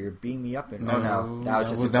took a picture. You're beaming me up. No,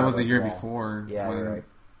 that was the year before. Yeah, you're right.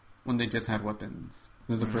 When they just had weapons.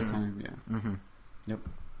 This is the first time, yeah. Mm-hmm. Yep.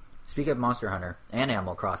 Speaking of Monster Hunter and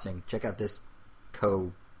Animal Crossing, check out this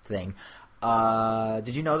thing.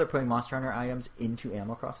 Did you know they're putting Monster Hunter items into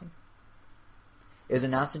Animal Crossing? It was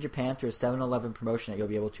announced in Japan through a 7-Eleven promotion that you'll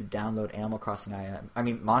be able to download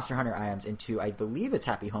Monster Hunter items into, I believe it's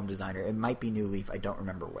Happy Home Designer. It might be New Leaf. I don't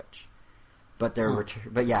remember which. But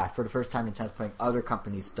but yeah, for the first time, Nintendo's putting other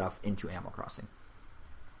companies' stuff into Animal Crossing.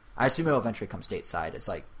 I assume it'll eventually come stateside. It's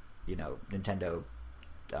like, Nintendo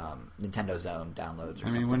Zone downloads or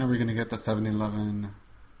something. When are we going to get the 7-Eleven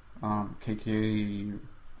KK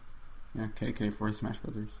for Smash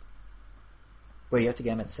Brothers? Wait, you have to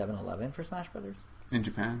get them at 7-Eleven for Smash Brothers? In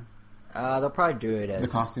Japan. They'll probably do it as... The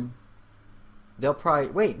costume? They'll probably...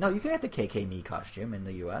 Wait, no, you can get the KK Me costume in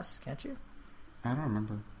the US, can't you? I don't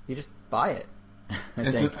remember. You just buy it.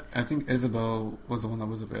 I think Isabelle was the one that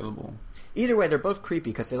was available. Either way, they're both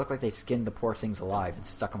creepy because they look like they skinned the poor things alive and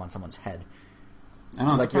stuck them on someone's head. I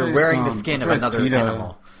know, like you're wearing the skin of another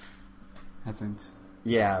animal. Hasn't...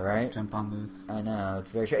 Yeah, right? Jumped on this. I know, it's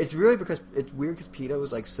very strange. It's really it's weird because PETA was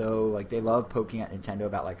they love poking at Nintendo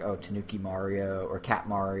about Tanuki Mario or Cat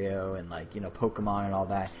Mario and Pokemon and all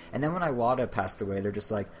that. And then when Iwata passed away, they're just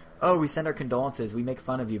like, oh, we send our condolences, we make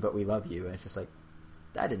fun of you, but we love you. And it's just like,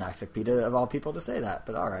 I did not expect PETA of all people to say that,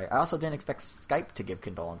 but alright. I also didn't expect Skype to give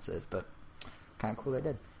condolences, but kind of cool they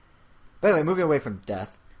did. But anyway, moving away from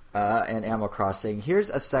death and Animal Crossing, here's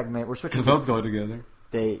a segment we're switching. Because those go together.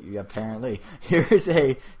 They apparently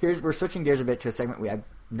we're switching gears a bit to a segment I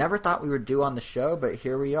never thought we would do on the show, but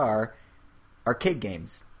here we are. Arcade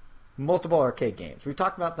games, multiple arcade games. We've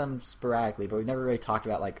talked about them sporadically, but we've never really talked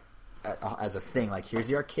about as a thing. Here's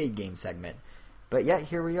the arcade game segment, but yet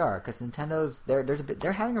here we are because Nintendo's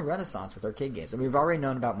they're having a renaissance with arcade games. We've already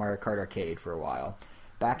known about Mario Kart Arcade for a while.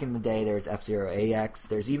 Back in the day, there's F-Zero AX.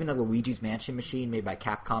 There's even a Luigi's Mansion machine made by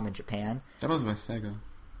Capcom in Japan. That was by Sega.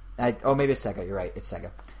 Maybe it's Sega. You're right. It's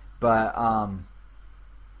Sega. But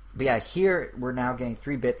yeah, here we're now getting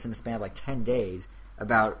 3 bits in the span of 10 days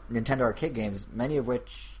about Nintendo arcade games, many of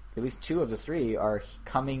which, at least 2 of the 3, are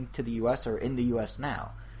coming to the U.S. or in the U.S.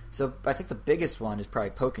 now. So I think the biggest one is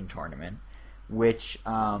probably Pokken Tournament, which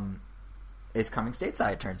is coming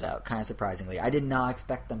stateside, it turns out, kind of surprisingly. I did not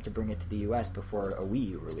expect them to bring it to the U.S. before a Wii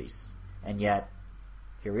U release, and yet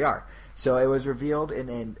here we are. So it was revealed in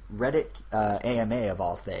a Reddit AMA of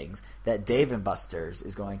all things that Dave & Buster's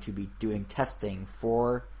is going to be doing testing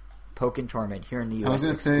for Pokken Tournament here in the U.S. I was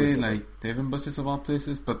going to say Dave & Buster's of all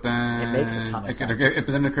places, but then it makes a ton of sense. But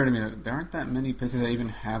then it occurred to me there aren't that many places that even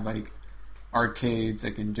have arcades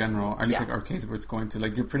in general, or at least arcades where it's going to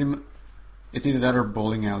you're pretty much. It's either that or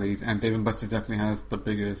bowling alleys, and Dave & Buster's definitely has the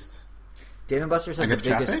biggest. Dave & Buster's has the biggest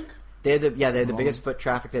traffic. They have the biggest foot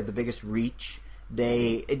traffic. They have the biggest reach.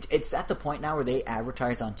 It's at the point now where they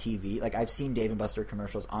advertise on TV. I've seen Dave & Buster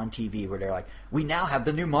commercials on TV where they're like, we now have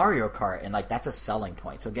the new Mario Kart, and that's a selling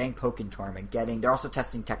point. So getting Pokken Tournament, they're also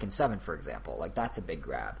testing Tekken 7, for example. That's a big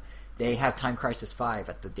grab. They have Time Crisis 5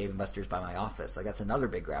 at the Dave & Buster's by my office. That's another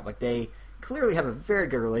big grab. They clearly have a very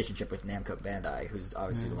good relationship with Namco Bandai, who's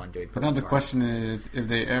obviously the one doing Pokemon. But now the question is, if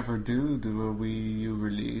they ever do a Wii U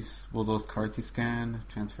release, will those cards you scan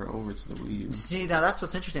transfer over to the Wii U? See, now that's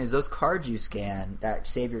what's interesting, is those cards you scan that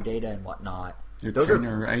save your data and whatnot. Your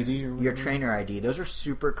trainer ID or whatever? Your trainer ID. Those are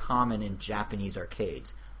super common in Japanese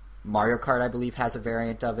arcades. Mario Kart, I believe, has a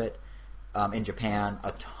variant of it. In Japan,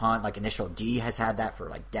 a ton. Initial D has had that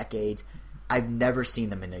for decades. I've never seen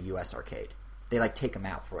them in a U.S. arcade. They take them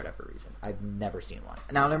out for whatever reason. I've never seen one.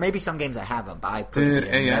 Now there may be some games that have them, but I've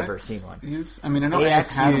personally never seen one. I know AX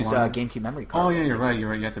had use one. GameCube memory card. Oh yeah, you're right. You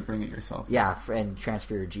have to bring it yourself. Yeah, and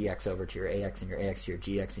transfer your GX over to your AX, and your AX to your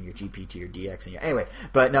GX, and your GP to your DX, and anyway.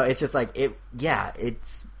 But no, it's just it. Yeah,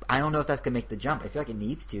 it's. I don't know if that's gonna make the jump. I feel like it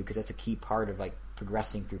needs to because that's a key part of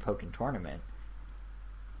progressing through Pokken Tournament.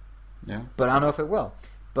 Yeah. But I don't know if it will.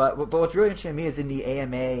 But what's really interesting to me is in the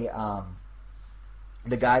AMA.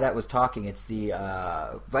 The guy that was talking, it's the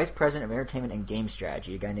Vice President of Entertainment and Game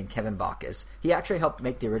Strategy, a guy named Kevin Bacchus. He actually helped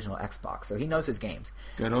make the original Xbox, so he knows his games.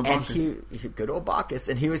 Good old Bacchus. Good old Bacchus.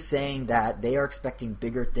 And he was saying that they are expecting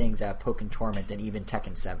bigger things out of Pokken Tournament than even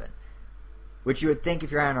Tekken 7. Which you would think if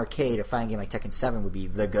you're at an arcade, a fighting game like Tekken 7 would be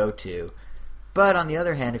the go-to. But on the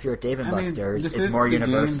other hand, if you're at Dave & Buster's, it's more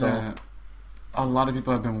universal. Game that a lot of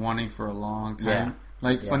people have been wanting for a long time.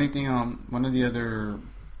 Yeah. Funny thing, one of the other,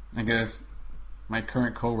 I guess, my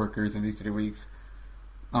current coworkers in these 3 weeks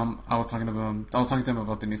I was talking to him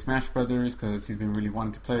about the new Smash Brothers because he's been really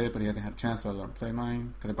wanting to play it, but he hasn't had a chance, so I let him play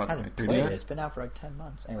mine because I bought Hasn't my 3DS. played it. It's been out for like 10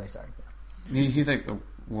 months. Anyway, sorry. He's like a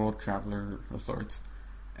world traveler of sorts.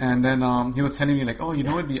 And then he was telling me like, oh, you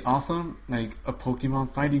know, it'd be awesome, like a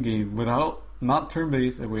Pokemon fighting game not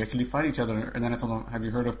turn-based, and we actually fight each other. And then I told him, have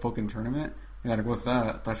you heard of Pokken Tournament? He's like, what's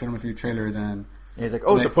that? So I showed him a few trailers, and he's like,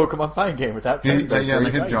 oh, it's a Pokemon fighting game without turn-based. Yeah,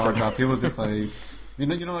 like his jaw dropped. He was just like, you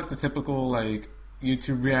know, like the typical like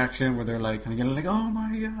YouTube reaction where they're like kind of getting like, oh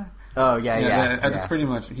my god. Oh yeah. That's pretty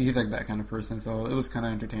much, he's like that kind of person. So it was kind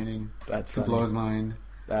of entertaining. That's to blow his mind.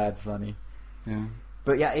 That's funny. Yeah.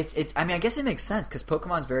 But yeah, it's. I mean, I guess it makes sense because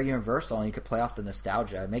Pokemon's very universal, and you could play off the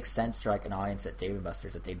nostalgia. It makes sense to like an audience at Dave &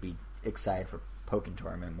 Buster's that they'd be excited for Pokken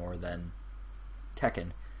Tournament more than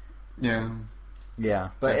Tekken. Yeah. Yeah,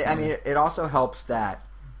 but it also helps that.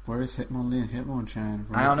 Where's Hitmonlee and Hitmonchan?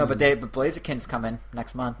 I don't know, but Blaziken's coming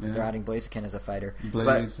next month. Yeah. They're adding Blaziken as a fighter.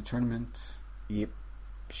 The tournament. Yep.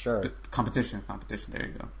 Sure. Competition. There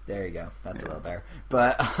you go. There you go. That's a little better.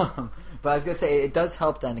 But I was gonna say it does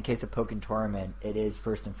help that in the case of Pokken Tournament, it is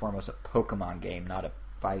first and foremost a Pokemon game, not a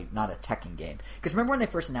Tekken game. Because remember when they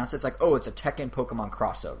first announced it, it's like, oh, it's a Tekken Pokemon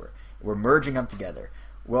crossover. We're merging them together.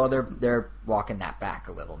 Well, they're walking that back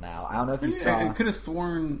a little now. I don't know if you saw. I could have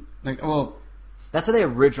sworn that's how they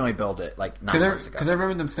originally built it, like 9 months ago. Because I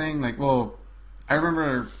remember them saying like, I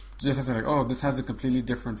remember just as like, oh, this has a completely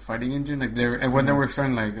different fighting engine. Like when they were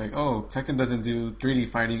showing like, oh, Tekken doesn't do 3D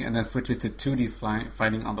fighting and then switches to 2D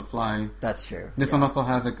fighting on the fly. That's true. This one also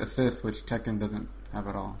has like assist, which Tekken doesn't have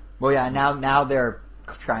at all. Well, yeah, now they're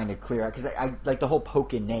trying to clear up because I like the whole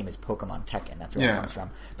Pokken name is Pokemon Tekken. That's where it comes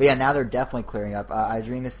from. But yeah, now they're definitely clearing up. I was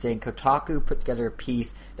reading this saying Kotaku put together a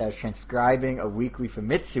piece that was transcribing a weekly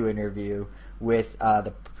Famitsu interview with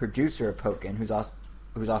the producer of Pokken, who's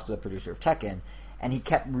also the producer of Tekken, and he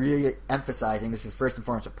kept really emphasizing this is first and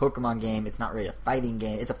foremost a Pokemon game. It's not really a fighting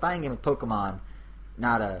game. It's a fighting game with Pokemon,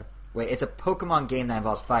 it's a Pokemon game that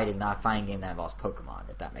involves fighting, not a fighting game that involves Pokemon,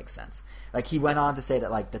 if that makes sense. Like, he went on to say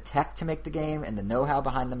that, like, the tech to make the game and the know-how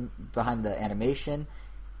behind the animation,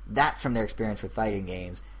 that's from their experience with fighting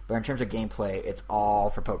games. But in terms of gameplay, it's all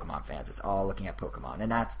for Pokemon fans. It's all looking at Pokemon.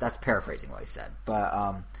 And that's paraphrasing what he said.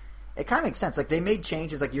 But it kind of makes sense. Like, they made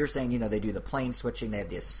changes, like you were saying, they do the plane switching, they have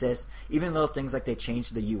the assist. Even little things like they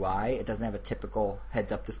changed the UI. It doesn't have a typical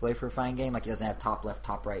heads-up display for a fighting game. Like, it doesn't have top left,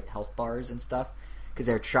 top right health bars and stuff. Because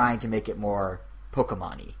they're trying to make it more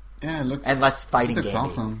Pokemon-y. Yeah, it looks... And less fighting game. It's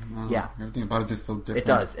awesome. Yeah. Everything about it is so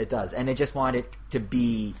different. It does. And they just want it to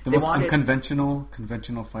be... It's the most unconventional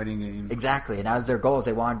fighting game. Exactly. And that was their goals.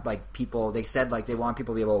 They want, like, people... They said, like, they want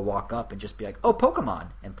people to be able to walk up and just be like, oh,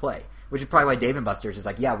 Pokemon, and play. Which is probably why Dave & Buster's is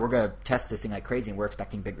like, yeah, we're going to test this thing like crazy and we're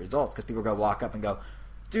expecting big results. Because people are going to walk up and go,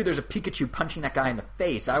 dude, there's a Pikachu punching that guy in the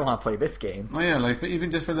face. I want to play this game. Oh, yeah, like, but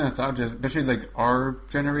even just for the nostalgia, especially, like, our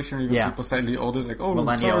generation or even people slightly older, like, oh,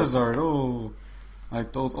 Charizard, oh...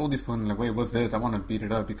 Like, those oldies playing, like, wait, what's this? I want to beat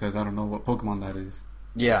it up because I don't know what Pokemon that is.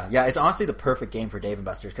 Yeah, it's honestly the perfect game for Dave &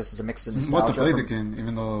 Buster's because it's a mix of nostalgia. What's a Blaziken,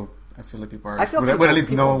 even though I feel like people would at least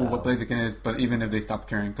know what Blaziken is, but even if they stop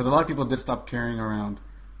caring. Because a lot of people did stop caring around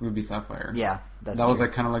Ruby Sapphire. Yeah, that was,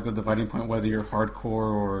 like, kind of like the dividing point, whether you're hardcore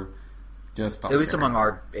or just stop At least among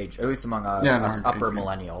our age, at least among us upper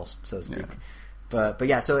millennials, so to speak. Yeah. But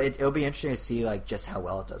yeah, so it'll be interesting to see like just how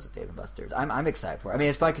well it does at Dave & Buster's. I'm excited for it. I mean,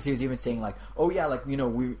 it's funny because he was even saying like, oh yeah, like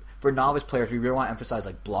we for novice players we really want to emphasize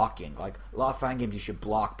like blocking. Like a lot of fighting games you should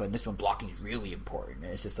block, but in this one blocking is really important.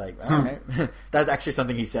 And it's just like, all right, that's actually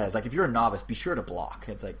something he says. Like if you're a novice, be sure to block.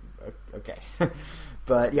 It's like okay,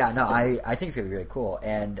 but yeah, no, I think it's gonna be really cool,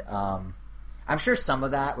 and I'm sure some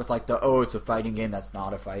of that with like it's a fighting game that's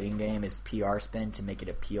not a fighting game is PR spin to make it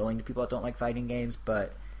appealing to people that don't like fighting games,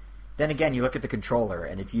 but. Then again, you look at the controller,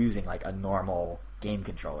 and it's using, like, a normal game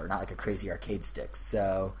controller, not, like, a crazy arcade stick.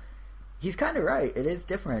 So, he's kind of right. It is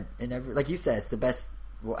different in every... Like you said, it's the best...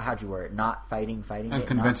 how'd you word it? Not fighting game?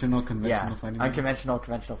 Conventional fighting game.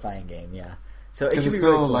 Unconventional fighting game, yeah. So because it's still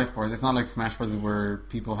really cool. Life Bars. It's not like Smash Bros. Where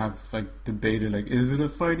people have, like, debated, like, is it a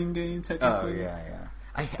fighting game, technically? Oh, yeah.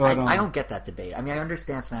 I don't get that debate. I mean, I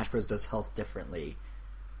understand Smash Bros. Does health differently...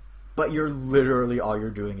 But you're literally all you're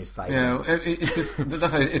doing is fighting. Yeah,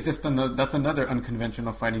 that's another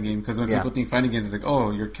unconventional fighting game because when people think fighting games, it's like,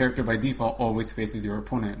 oh, your character by default always faces your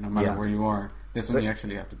opponent no matter where you are. This one you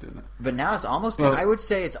actually have to do that. But now it's almost, I would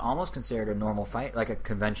say it's almost considered a normal fight, like a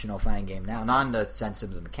conventional fighting game now. Not in the sense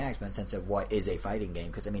of the mechanics, but in the sense of what is a fighting game.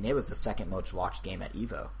 Because, I mean, it was the second most watched game at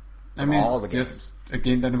EVO. I mean, all the games. A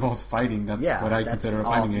game that involves fighting. That's what I consider a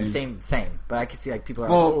fighting game. Same. But I can see, like, people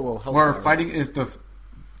are where fighting is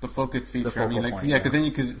the focused feature. I mean, like, because then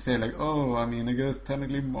you could say, like, I guess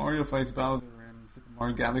technically Mario fights Bowser and Super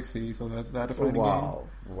Mario Galaxy, so that's that a fighting game.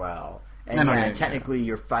 Wow. And technically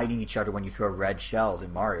you're fighting each other when you throw red shells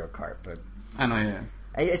in Mario Kart, but I know, yeah.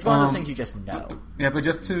 It's one of those things you just know. But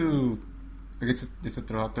just to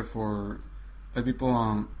throw out there for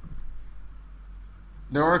people,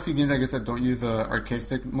 there are a few games I guess that don't use a arcade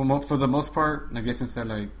stick. For the most part, I guess instead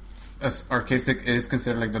like arcade stick is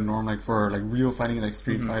considered like the norm, like for like real fighting, like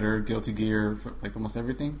Street Fighter, Guilty Gear, for, like almost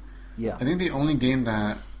everything. Yeah, I think the only game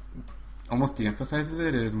that almost de-emphasizes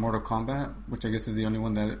it is Mortal Kombat, which I guess is the only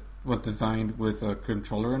one that was designed with a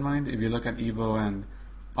controller in mind. If you look at Evo and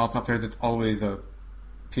all top players, it's always a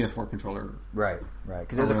PS4 controller. Right.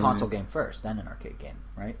 Because it was a console game first, then an arcade game,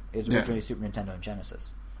 right? It was originally Super Nintendo and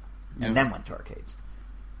Genesis, and then went to arcades.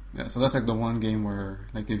 Yeah, so that's like the one game where,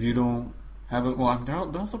 like, if you don't have it, well, they're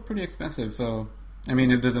also pretty expensive. So, I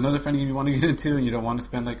mean, if there's another fighting game you want to get into and you don't want to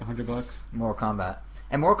spend like $100, Mortal Kombat.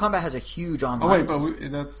 And Mortal Kombat has a huge online. Oh wait,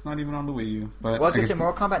 but that's not even on the Wii U. But I was going to say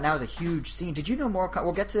Mortal Kombat now is a huge scene. Did you know Mortal Kombat?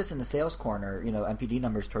 We'll get to this in the sales corner. MPD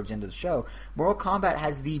numbers towards the end of the show. Mortal Kombat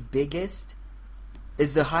has the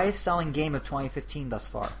highest selling game of 2015 thus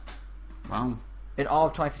far. Wow. In all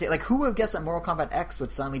of 2015, like who would have guessed that Mortal Kombat X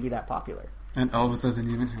would suddenly be that popular? And Elvis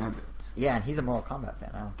doesn't even have it. Yeah, and he's a Mortal Kombat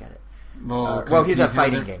fan. I don't get it. Well, he's a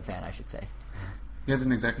fighting game fan, I should say. He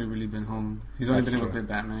hasn't exactly really been home. He's only been able to play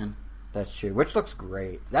Batman. That's true, which looks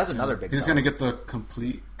great. That was another big. He's going to get the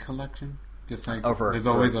complete collection. Just like there's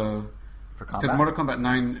always because Mortal Kombat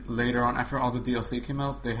 9 later on, after all the DLC came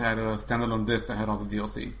out, they had a standalone disc that had all the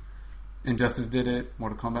DLC. Injustice did it.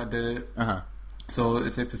 Mortal Kombat did it. So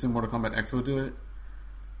it's safe to assume Mortal Kombat X will do it.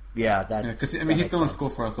 Yeah, that's... Because he's still in school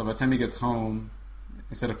for us, so by the time he gets home,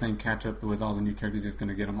 instead of playing catch up with all the new characters, he's going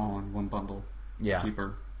to get them all in one bundle. Yeah.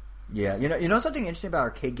 Cheaper. Yeah, you know something interesting about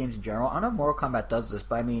arcade games in general? I don't know if Mortal Kombat does this,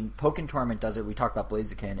 but I mean, Pokken Tournament does it. We talked about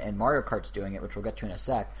Blaziken, and Mario Kart's doing it, which we'll get to in a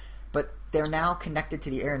sec. But they're now connected to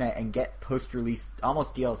the internet and get post-release,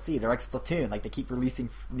 almost DLC. They're like Splatoon. Like, they keep releasing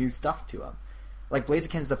new stuff to them. Like,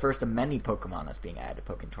 Blaziken's the first of many Pokemon that's being added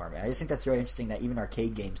to Pokken Tournament. I just think that's very interesting that even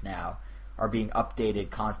arcade games now are being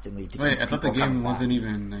updated constantly. I thought the game wasn't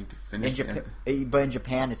even like finished yet. But in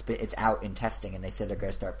Japan, it's out in testing, and they said they're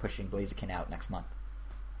going to start pushing Blaziken out next month.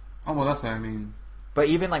 Oh, well, that's what I mean. But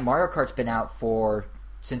even like Mario Kart's been out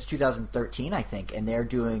since 2013, I think, and they're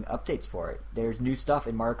doing updates for it. There's new stuff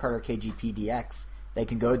in Mario Kart Arcade GP DX. They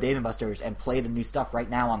can go to Dave & Buster's and play the new stuff right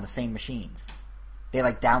now on the same machines. They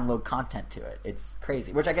like download content to it. It's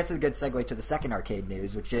crazy. Which I guess is a good segue to the second arcade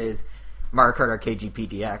news, which is Mario Kart Arcade GP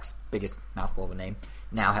DX, biggest mouthful of a name,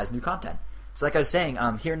 now has new content. So like I was saying,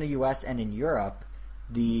 here in the US and in Europe,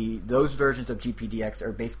 those versions of GPDX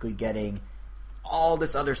are basically getting all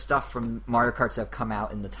this other stuff from Mario Karts that have come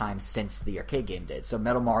out in the time since the arcade game did. So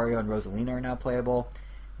Metal Mario and Rosalina are now playable.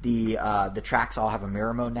 The tracks all have a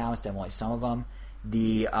mirror mode now instead of only some of them.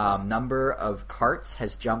 The number of carts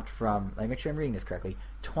has jumped from, let me make sure I'm reading this correctly,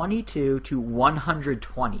 22 to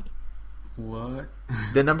 120. What?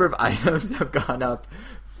 The number of items have gone up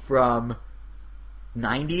from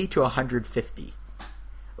 90 to 150.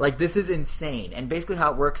 Like, this is insane. And basically how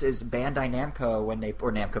it works is Bandai Namco,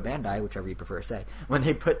 or Namco Bandai, whichever you prefer to say, when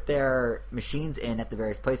they put their machines in at the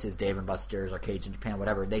various places, Dave & Buster's, arcades in Japan,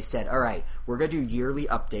 whatever, they said, all right, we're going to do yearly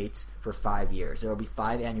updates for 5 years. There will be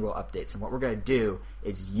 5 annual updates. And what we're going to do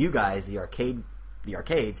is you guys, the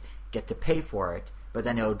arcades, get to pay for it, but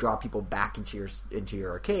then it'll draw people back into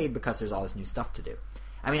your arcade because there's all this new stuff to do.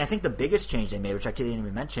 I mean, I think the biggest change they made, which I didn't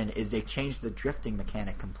even mention, is they changed the drifting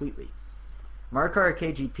mechanic completely. Mario Kart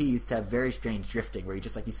Arcade GP used to have very strange drifting, where you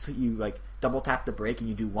just you double tap the brake and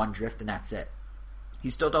you do one drift and that's it. You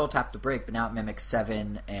still double tap the brake, but now it mimics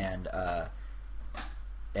 7 and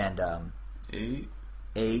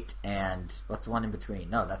 8 and what's the one in between?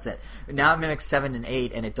 No, that's it. Now it mimics 7 and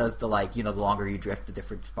 8, and it does the the longer you drift,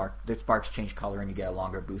 the sparks change color and you get a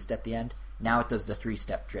longer boost at the end. Now it does the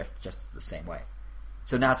 3-step drift just the same way.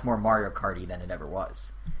 So now it's more Mario Karty than it ever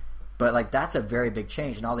was. But that's a very big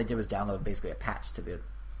change, and all they did was download basically a patch to the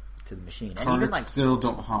machine. And even still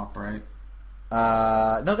don't hop, right?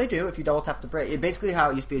 No, they do if you double tap the brake. Basically how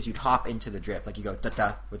it used to be is you'd hop into the drift, like you go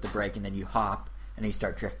da-da with the brake, and then you hop, and then you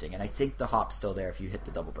start drifting. And I think the hop's still there if you hit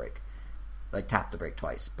the double brake, tap the brake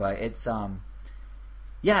twice. But it's I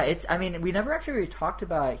mean, we never actually really talked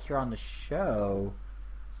about it here on the show.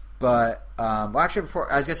 But, actually,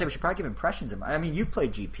 before I was going to say we should probably give impressions. I mean, you've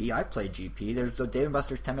played GP. I've played GP. There's the Dave &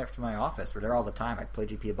 Buster's 10 minutes from my office. We're there all the time. I play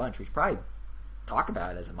GP a bunch. We should probably talk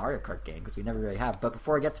about it as a Mario Kart game because we never really have. But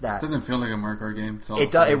before I get to that... It doesn't feel like a Mario Kart game.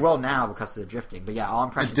 It will now because of the drifting. But yeah, all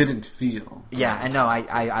impressions... It didn't feel. Yeah, I know.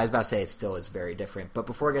 I was about to say it still is very different. But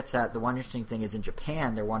before I get to that, the one interesting thing is in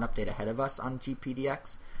Japan, they're one update ahead of us on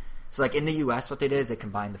GPDX. So like in the US, what they did is they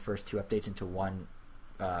combined the first 2 updates into one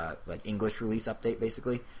like English release update,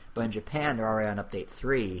 basically. But in Japan, they're already on update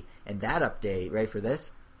 3, and that update, ready for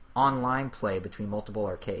this? Online play between multiple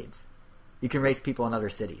arcades. You can race people in other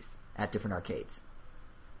cities at different arcades.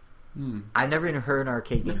 I've never even heard an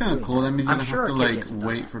arcade game. That's kind of cool. That means you don't have to like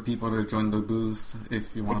wait that. for people to join the booth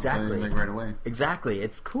if you want to play like right away. Exactly.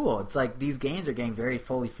 It's cool. It's like these games are getting very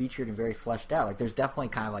fully featured and very fleshed out. Like there's definitely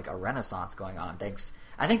kind of like a renaissance going on.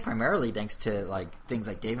 I think primarily thanks to like things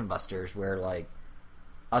like Dave and Buster's, where like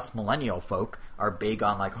us millennial folk are big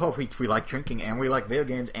on like, oh, we like drinking and we like video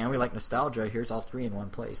games and we like nostalgia. Here's all 3 in one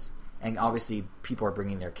place. And obviously people are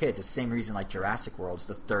bringing their kids. It's the same reason like Jurassic World's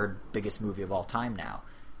the 3rd biggest movie of all time now.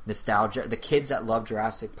 Nostalgia. The kids that love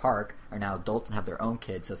Jurassic Park are now adults and have their own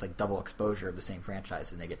kids, so it's like double exposure of the same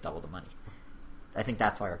franchise, and they get double the money. I think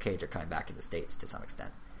that's why arcades are coming back in the States to some extent.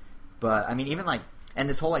 But I mean, even like, and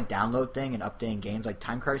this whole like download thing and updating games, like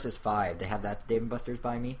Time Crisis 5, they have that Dave & Buster's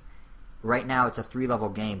by me. Right now, it's a 3-level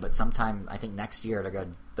game, but sometime I think next year they're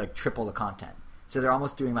going to like triple the content. So they're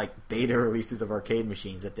almost doing like beta releases of arcade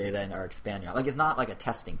machines that they then are expanding on. Like it's not like a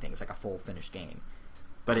testing thing; it's like a full finished game.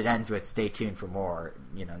 But it ends with "Stay tuned for more,"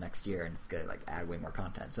 next year, and it's gonna like add way more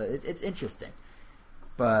content. So it's interesting.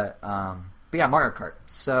 But yeah, Mario Kart.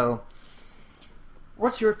 So,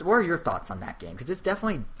 what are your thoughts on that game? Because it's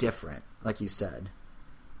definitely different, like you said.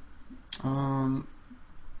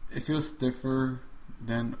 It feels stiffer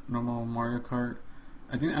than normal Mario Kart.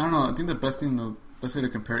 I don't know. I think the best way to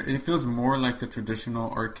compare it feels more like a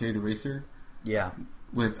traditional arcade racer. Yeah.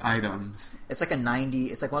 With items. It's like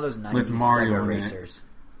it's like one of those 90s with Mario Sega racers.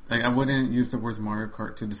 Like I wouldn't use the word Mario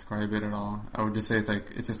Kart to describe it at all. I would just say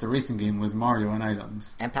it's just a racing game with Mario and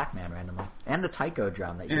items. And Pac-Man randomly. And the Taiko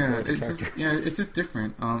drum that you play as a character. It's just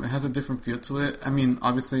different. It has a different feel to it. I mean,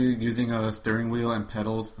 obviously using a steering wheel and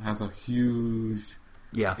pedals has a huge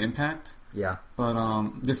impact. Yeah. But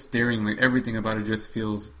this steering, like everything about it just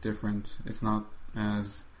feels different. It's not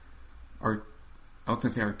as I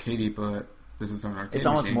wouldn't say arcadey, but this is an arcade. It's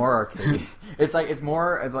almost machine. more arcade. It's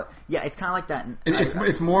more of a it's kind of like that.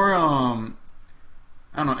 It's more I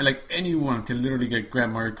don't know. Like anyone can literally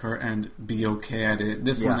grab Mario Kart and be okay at it.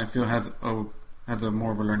 This one I feel has a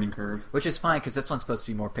more of a learning curve, which is fine because this one's supposed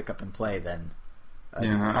to be more pick up and play than.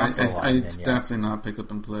 It's definitely not pick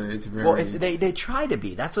up and play. It's very they try to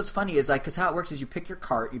be. That's what's funny is like because how it works is you pick your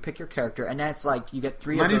cart, you pick your character, and then it's like you get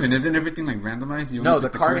 3. Not even isn't everything like randomized? No, the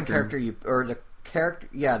cart and character you pick the character.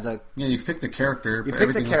 You pick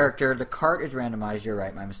the character. The cart is randomized. You're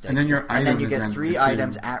right, my mistake. And then you get 3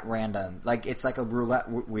 items at random. Like it's like a roulette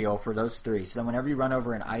wheel for those 3. So then whenever you run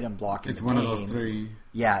over an item block, it's one of those 3.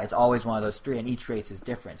 Yeah, it's always one of those 3, and each race is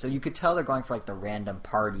different. So you could tell they're going for like the random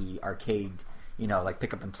party arcade. Like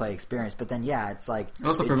pick up and play experience. But then, it's like it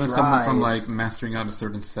also prevents someone from like mastering out a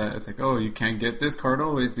certain set. It's like, oh, you can't get this card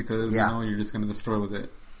always because you're just going to destroy with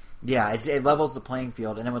it. Yeah, it levels the playing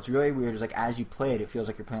field. And then what's really weird is like as you play it, it feels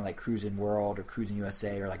like you're playing like Cruisin' World or Cruisin'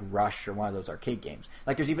 USA or like Rush or one of those arcade games.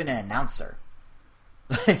 Like there's even an announcer.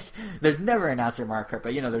 Like there's never an announcer in Mario Kart,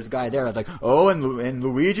 but there's a guy there that's like, oh, and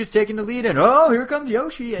Luigi's taking the lead, and oh, here comes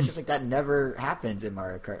Yoshi. It's just like that never happens in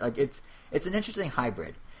Mario Kart. Like it's an interesting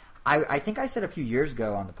hybrid. I think I said a few years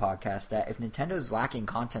ago on the podcast that if Nintendo's lacking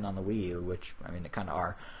content on the Wii U, which, I mean, they kind of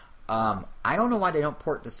are, I don't know why they don't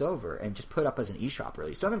port this over and just put it up as an eShop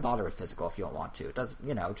release. Don't even bother with physical if you don't want to. It does,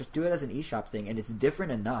 just do it as an eShop thing, and it's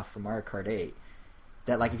different enough from Mario Kart 8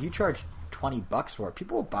 that, like, if you charge $20 for it,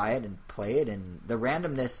 people will buy it and play it, and the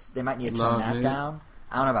randomness, they might need to tone that down.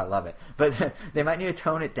 I don't know about love it, but they might need to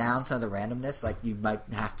tone it down, some of the randomness. Like, you might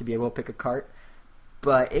have to be able to pick a cart.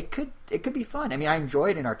 But it could be fun. I mean, I enjoy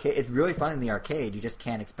it in arcade. It's really fun in the arcade. You just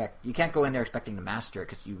can't go in there expecting to master it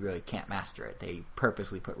because you really can't master it. They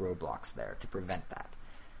purposely put roadblocks there to prevent that.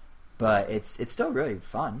 But it's still really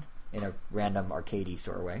fun in a random arcadey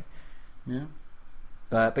sort of way. Yeah.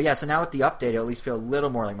 But yeah, so now with the update, it'll at least feel a little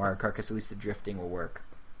more like Mario Kart because at least the drifting will work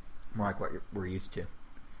more like what we're used to.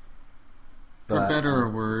 For better or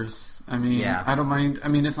worse. I mean, I don't mind. I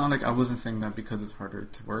mean, it's not like I wasn't saying that because it's harder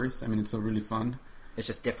to worse. I mean, it's still really fun. It's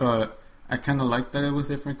just different. But I kind of like that it was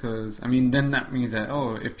different because, I mean, then that means that,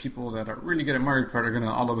 if people that are really good at Mario Kart are going to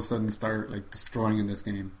all of a sudden start, like, destroying in this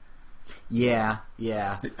game. Yeah.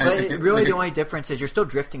 But the only difference is you're still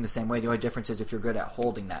drifting the same way. The only difference is if you're good at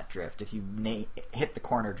holding that drift. If you hit the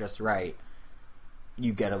corner just right,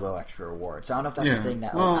 you get a little extra reward. So I don't know if that's the thing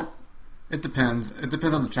that... Well, it depends. It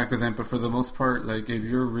depends on the track design, but for the most part, like, if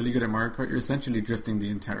you're really good at Mario Kart, you're essentially drifting the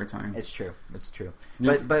entire time. It's true.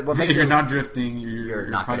 But what makes if you're not drifting, you're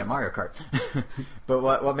not good at Mario Kart. But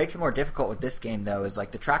what makes it more difficult with this game, though, is,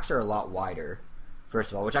 like, the tracks are a lot wider.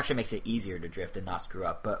 first of all, which actually makes it easier to drift and not screw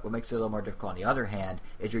up. But what makes it a little more difficult on the other hand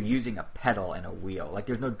is you're using a pedal and a wheel. Like,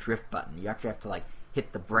 there's no drift button. You actually have to, like,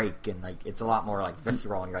 hit the brake, and, like, it's a lot more, like,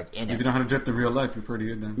 visceral, and you're, like, in it. If you know how to drift in real life, you're pretty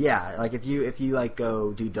good then. Yeah, like, if you like,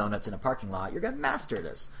 go do donuts in a parking lot, you're going to master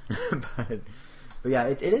this. But yeah,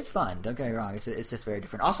 it is fun. Don't get me wrong. It's just very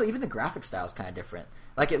different. Also, even the graphic style is kind of different.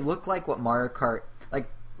 Like, it looked like what Mario Kart... Like,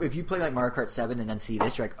 if you play, like, Mario Kart 7 and then see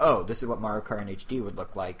this, you're like, oh, this is what Mario Kart in HD would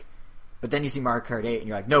look like. But then you see Mario Kart 8, and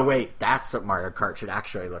you're like, no, wait, that's what Mario Kart should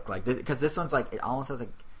actually look like. Because this one's like, it almost has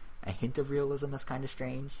like a hint of realism that's kind of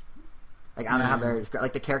strange. Like, I don't know how to describe.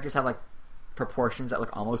 Like, the characters have like proportions that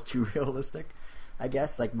look almost too realistic, I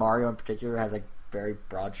guess. Like, Mario in particular has like very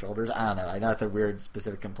broad shoulders. I don't know. I know it's a weird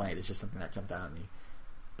specific complaint. It's just something that jumped out at me.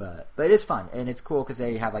 But it is fun, and it's cool because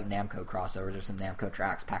they have like Namco crossovers. There's some Namco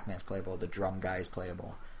tracks. Pac-Man's playable. The Drum Guy is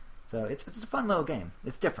playable. So it's a fun little game.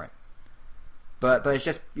 It's different. But it's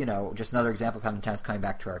just, you know, just another example of how Nintendo's coming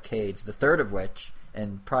back to arcades. The third of which,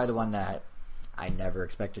 and probably the one that I never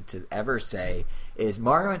expected to ever say, is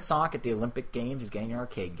Mario and Sonic at the Olympic Games is getting an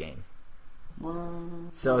arcade game. What?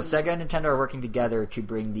 So Sega and Nintendo are working together to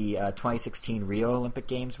bring the 2016 Rio Olympic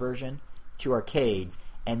Games version to arcades.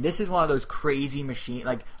 And this is one of those crazy machines.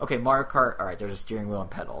 Like, okay, Mario Kart, alright, there's a steering wheel and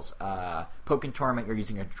pedals. Pokken Tournament, you're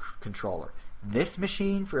using a controller. This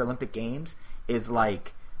machine for Olympic Games is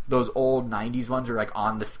like... those old 90s ones are like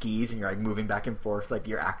on the skis and you're like moving back and forth, like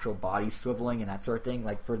your actual body swiveling and that sort of thing.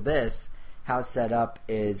 Like, for this, how it's set up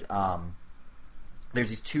is there's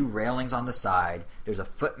these two railings on the side, there's a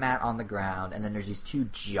foot mat on the ground, and then there's these two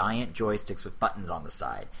giant joysticks with buttons on the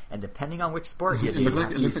side. And depending on which sport you do,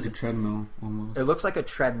 it looks like a treadmill almost. It looks like a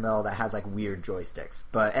treadmill that has like weird joysticks.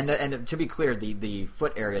 But and to be clear, the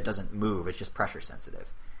foot area doesn't move; it's just pressure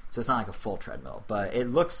sensitive, so it's not like a full treadmill. But it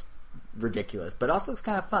looks ridiculous, but also looks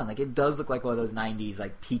kind of fun. Like, it does look like one of those 90s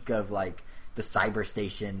like peak of like the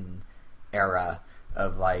Cyberstation era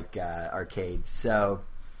of like arcades. So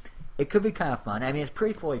it could be kind of fun. I mean, it's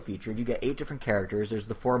pretty fully featured. You get 8 different characters. There's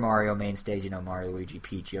the 4 Mario mainstays, you know, Mario, Luigi,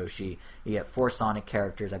 Peach, Yoshi. You get 4 Sonic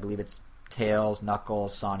characters. I believe it's Tails,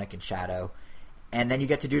 Knuckles, Sonic, and Shadow. And then you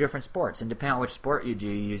get to do different sports. And depending on which sport you do,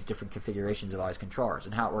 you use different configurations of all these controllers.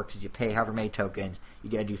 And how it works is you pay however many tokens, you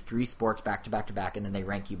get to do 3 sports back to back to back, and then they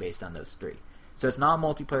rank you based on those 3. So it's not a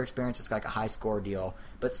multiplayer experience, it's like a high score deal.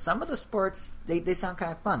 But some of the sports, they sound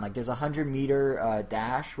kind of fun. Like, there's a 100-meter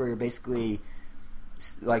dash where you're basically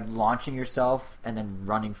like launching yourself and then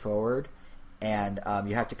running forward. And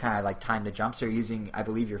you have to kind of like time the jump. So you're using, I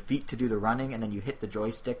believe, your feet to do the running, and then you hit the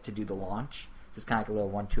joystick to do the launch. So it's kind of like a little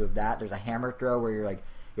 1-2 of that. There's a hammer throw where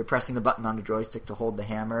you're pressing the button on the joystick to hold the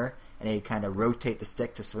hammer, and then you kind of rotate the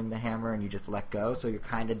stick to swing the hammer, and you just let go. So you're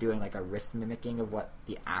kind of doing like a wrist mimicking of what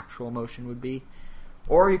the actual motion would be.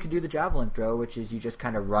 Or you could do the javelin throw, which is you just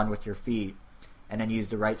kind of run with your feet, and then use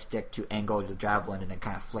the right stick to angle the javelin, and then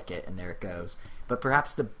kind of flick it, and there it goes. But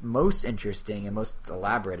perhaps the most interesting and most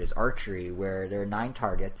elaborate is archery, where there are 9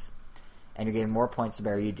 targets, and you're getting more points the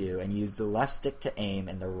better you do, and you use the left stick to aim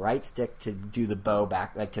and the right stick to do the bow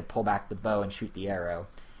back, like to pull back the bow and shoot the arrow.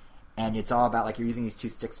 And it's all about, like, you're using these 2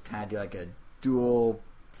 sticks to kind of do like a dual,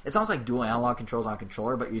 it's almost like dual analog controls on a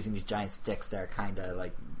controller, but you're using these giant sticks that are kind of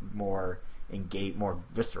like more more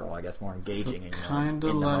visceral, I guess, more engaging. So kind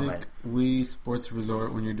of like moment. Wii Sports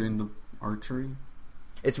Resort when you're doing the archery?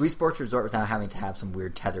 It's Wii Sports Resort without having to have some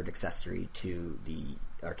weird tethered accessory to the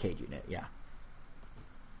arcade unit, yeah.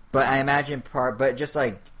 But I imagine but just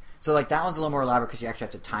like, so like that one's a little more elaborate because you actually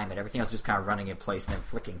have to time it. Everything else is just kind of running in place and then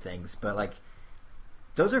flicking things. But like,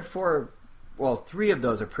 those are 3 of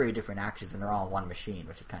those are pretty different actions, and they're all on one machine,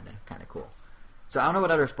 which is kind of cool. So I don't know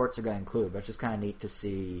what other sports are going to include, but it's just kind of neat to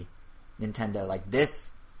see Nintendo like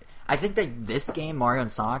this. I think that this game, Mario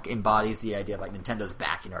and Sonic, embodies the idea of like Nintendo's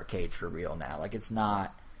back in arcades for real now. Like, it's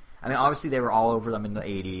not. I mean, obviously they were all over them in the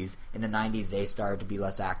 80s. In the 90s, they started to be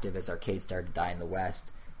less active as arcades started to die in the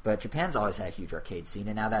West. But Japan's always had a huge arcade scene,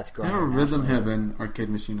 and now that's growing. They have a Rhythm Heaven arcade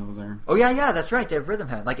machine over there. Oh, yeah, that's right. They have Rhythm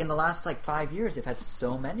Heaven. Like, in the last, 5 years, they've had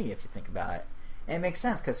so many, if you think about it. And it makes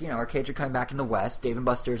sense, because, arcades are coming back in the West. Dave &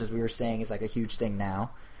 Buster's, as we were saying, is, a huge thing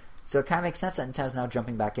now. So it kind of makes sense that Nintendo's now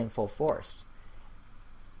jumping back in full force.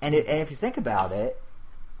 And if you think about it,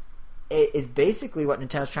 it's basically what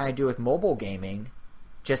Nintendo's trying to do with mobile gaming,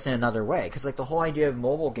 just in another way. Because, the whole idea of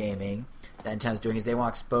mobile gaming that Nintendo's doing is they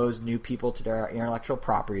want to expose new people to their intellectual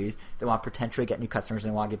properties. They want to potentially get new customers,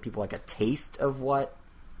 and they want to give people, a taste of what,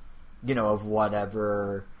 of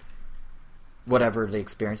whatever the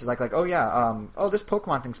experience is like. Oh, yeah, this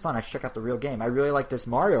Pokemon thing's fun. I should check out the real game. I really like this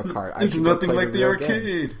Mario Kart. It's nothing like the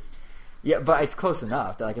arcade. Game. Yeah, but it's close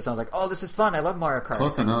enough. That, if someone's like, oh, this is fun. I love Mario Kart.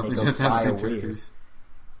 Close enough. It just has the same characters.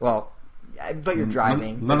 Well, but you're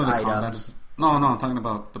driving. None of the combat is... No, I'm talking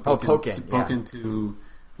about the Pokken to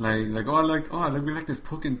like I really like this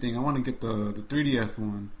Pokken thing. I want to get the 3DS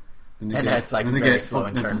one. That's like very slow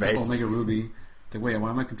and turn-based. Omega Ruby. Like, wait, why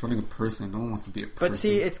am I controlling a person? No one wants to be a person. But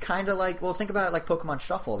see, it's kind of like, well, think about it like Pokemon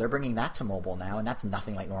Shuffle. They're bringing that to mobile now, and that's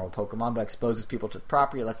nothing like normal Pokemon, but exposes people to the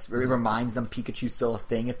property. It reminds them Pikachu's still a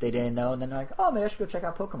thing if they didn't know, and then they're like, oh, maybe I should go check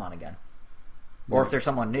out Pokemon again. Or if there's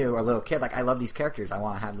someone new or a little kid, like, I love these characters. I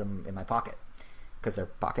want to have them in my pocket. Because they're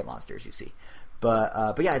pocket monsters, you see.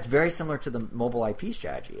 But yeah, it's very similar to the mobile IP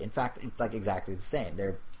strategy. In fact, it's like exactly the same.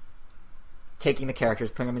 They're taking the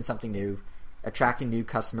characters, putting them in something new, attracting new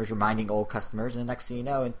customers, reminding old customers, and the next thing you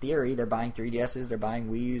know, in theory, they're buying 3DSs, they're buying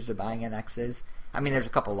Wii U's, they're buying NXs. I mean, there's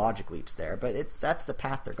a couple logic leaps there, but that's the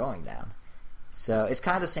path they're going down. So it's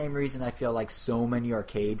kind of the same reason I feel like so many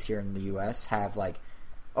arcades here in the U.S. have like,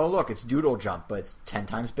 oh look, it's Doodle Jump, but it's 10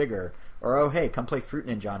 times bigger. Or oh hey, come play Fruit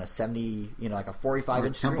Ninja on a 70, like a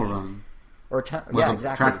 45-inch screen. Temple Run. Or yeah,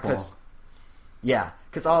 exactly.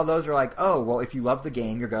 Because all of those are like, oh, well, if you love the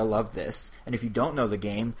game, you're going to love this. And if you don't know the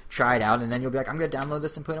game, try it out, and then you'll be like, I'm going to download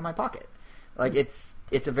this and put it in my pocket. Like, it's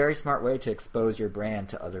a very smart way to expose your brand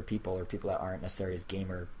to other people or people that aren't necessarily as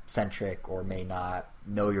gamer-centric or may not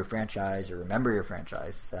know your franchise or remember your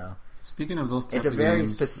franchise. So speaking of those type it's a very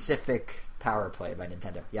specific power play by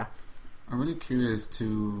Nintendo. Yeah. I'm really curious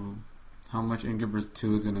to how much Angry Birds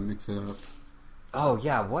 2 is going to mix it up. Oh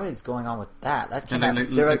yeah, what is going on with that? That came like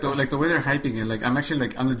the way they're hyping it. Like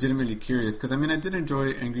I'm legitimately curious because I mean I did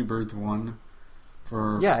enjoy Angry Birds 1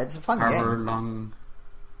 for it's a fun however game. long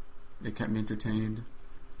it kept me entertained.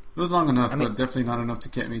 It was long enough, but definitely not enough to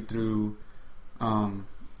get me through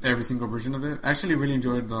every single version of it. I actually really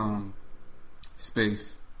enjoyed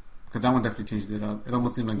Space because that one definitely changed it up. It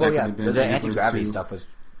almost seemed like that could have been the anti-gravity stuff was.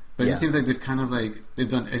 But it seems like they've kind of they've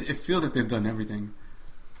done. It feels like they've done everything.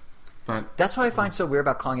 But that's what I find so weird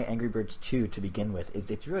about calling it Angry Birds 2 to begin with. Is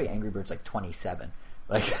it's really Angry Birds like 27.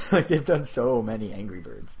 Like they've done so many Angry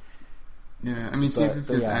Birds. Yeah, I mean Seasons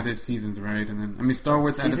just added seasons, right? And then I mean Star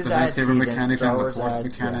Wars added the lightsaber mechanics and the Force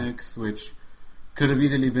mechanics, which could have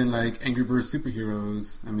easily been like Angry Birds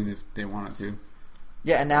superheroes. I mean, if they wanted to.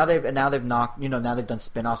 Yeah, and now they've knocked. Now they've done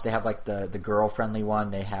spin-offs. They have like the girl-friendly one.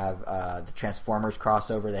 They have the Transformers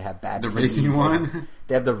crossover. They have Bad. The racing one.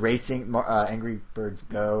 They have the racing Angry Birds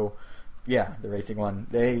Go. Yeah, the racing one.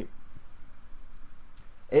 It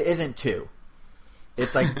isn't 2.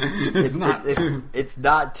 It's like it's not 2. It's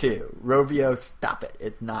not 2. Rovio, stop it.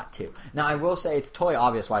 It's not 2. Now I will say it's totally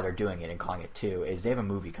obvious why they're doing it and calling it 2. Is they have a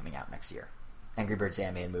movie coming out next year. Angry Birds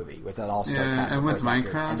animated movie with an all-star cast. And with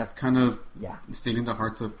Minecraft kind of stealing the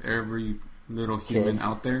hearts of every little human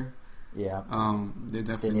out there. Yeah. They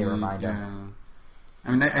definitely need a reminder. Yeah. I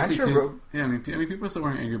mean, I see kids. I mean, people are still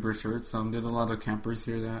wearing Angry Birds shirts. There's a lot of campers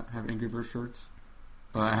here that have Angry Birds shirts,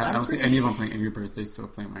 but I don't see any of them playing Angry Birds. They still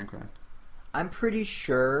playing Minecraft. I'm pretty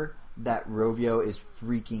sure that Rovio is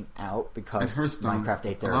freaking out because Minecraft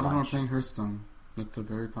ate their lunch. A lot of them are playing Hearthstone. That's a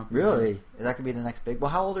very popular. Really? That could be the next big. Well,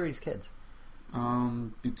 how old are these kids?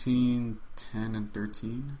 Between 10 and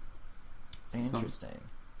 13. Interesting.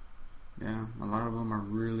 Yeah, a lot of them are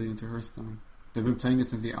really into Hearthstone. They've been playing it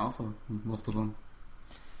since the alpha, most of them.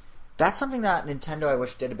 That's something that Nintendo I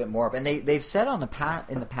wish did a bit more of, and they've said in the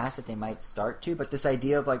past that they might start to. But this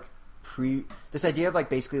idea of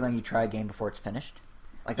basically letting you try a game before it's finished,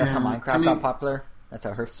 like that's how Minecraft got popular. That's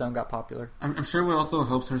how Hearthstone got popular. I'm sure what also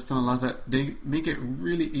helps Hearthstone a lot is that they make it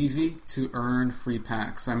really easy to earn free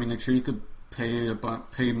packs. I mean, like sure you could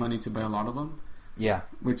pay money to buy a lot of them. Yeah,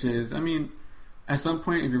 which is, I mean, at some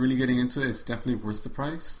point if you're really getting into it, it's definitely worth the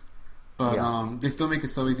price. But they still make it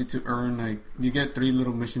so easy to earn. Like you get 3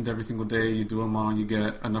 little missions every single day. You do them all, and you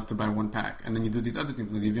get enough to buy 1 pack, and then you do these other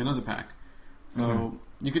things. They'll give you another pack. So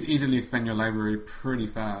you could easily expand your library pretty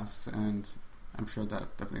fast, and I'm sure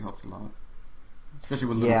that definitely helps a lot. Especially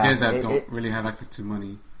with little kids that don't really have access to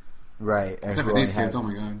money. Right. Except for these kids, oh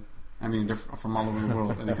my god. I mean, they're from all over the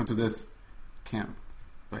world, and they come to this camp.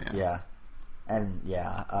 But yeah. Yeah. And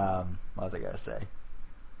what was I going to say?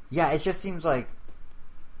 Yeah, it just seems like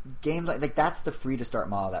games like that's the free-to-start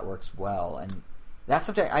model that works well. And that's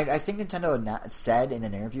something I think Nintendo said in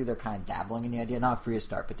an interview they're kind of dabbling in the idea, not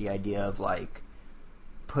free-to-start, but the idea of like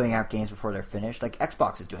putting out games before they're finished. Like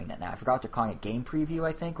Xbox is doing that now. I forgot they're calling it Game Preview,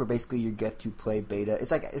 I think, where basically you get to play beta.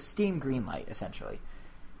 It's like a Steam Greenlight, essentially.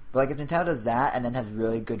 But like if Nintendo does that and then has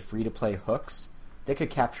really good free-to-play hooks, they could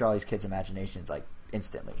capture all these kids' imaginations like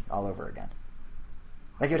instantly, all over again.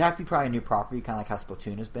 Like it would have to be probably a new property, kind of like how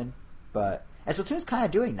Splatoon has been. But and Splatoon's kind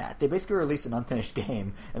of doing that. They basically released an unfinished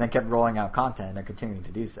game and then kept rolling out content and they're continuing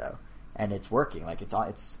to do so. And it's working. Like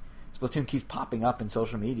it's Splatoon keeps popping up in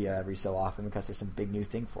social media every so often because there's some big new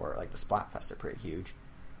thing for it. Like the Splatfests are pretty huge.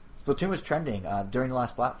 Splatoon was trending during the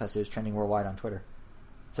last Splatfest. It was trending worldwide on Twitter,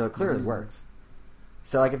 so it clearly works.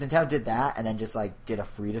 So like if Nintendo did that and then just like did a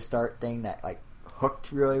free to start thing that like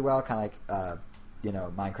hooked really well, kind of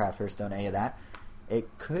like Minecraft, Hearthstone, any of that,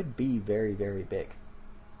 it could be very, very big.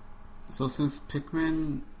 So since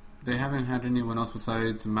Pikmin, they haven't had anyone else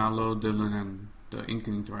besides Mallow, Dylan, and the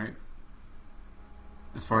Inklings, right?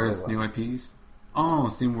 As far as new IPs? Oh,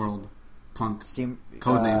 SteamWorld. Punk.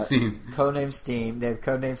 Codename Steam. Codename Steam. They have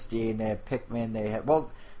Codename Steam. They have Pikmin. They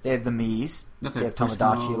have the Mii's. They have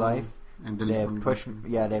Tomodachi Life. And they have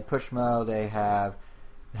They have Pushmo. They have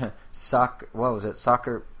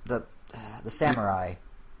Soccer. The Samurai.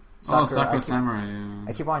 Sakura Samurai. Yeah.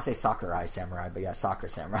 I keep wanting to say Sakurai Samurai, but yeah, Soccer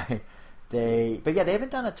Samurai. They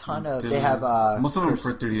haven't done a ton of. They have most of them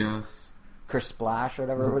for 3DS. Curse Splash or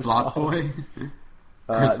whatever it was Block called. Boy.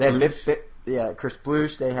 They have Curse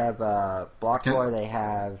Sploosh. They have Block Boy. They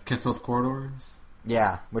have Kessel's Corridors.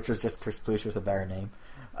 Yeah, which was just Curse Sploosh with a better name,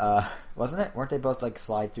 wasn't it? Weren't they both like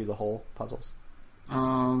slide through the hole puzzles?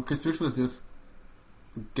 Curse Sploosh was just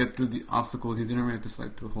get through the obstacles. You didn't really have to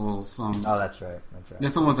slide through holes. Oh, that's right.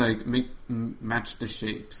 This one was like match the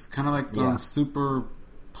shapes, kind of like the Super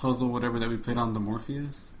Puzzle, whatever that we played on the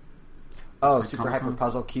Morpheus. Oh, like Super Hyper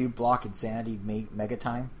Puzzle Cube Block Insanity Mega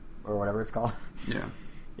Time, or whatever it's called.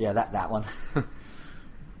 Yeah, that one.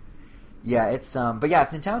 Yeah, it's but yeah, if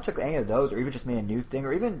Nintendo took any of those, or even just made a new thing,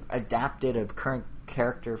 or even adapted a current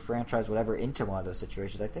character franchise, whatever, into one of those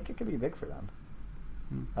situations, I think it could be big for them.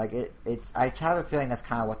 Like I have a feeling that's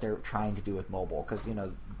kind of what they're trying to do with mobile, because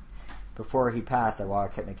before he passed, I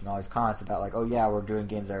kept making all these comments about like, oh yeah, we're doing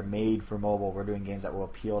games that are made for mobile, we're doing games that will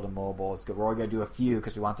appeal to mobile. It's good. We're only going to do a few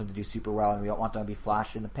because we want them to do super well, and we don't want them to be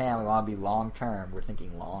flash in the pan. We want to be long term. We're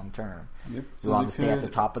thinking long term. Yep. We want to stay at the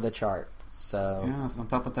top of the chart. So yeah, on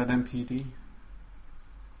top of that MPD.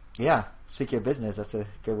 Yeah, speaking of business, that's a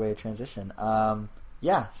good way to transition.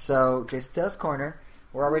 Yeah, so Jason Sales Corner.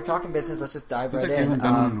 We're already talking business. Let's just dive right in. We haven't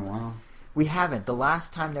done one in a while. We haven't. The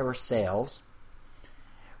last time there were sales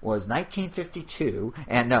was 1952,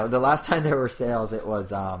 and no, the last time there were sales, it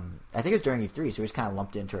was I think it was during E3, so we just kind of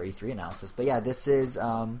lumped into our E3 analysis. But yeah, this is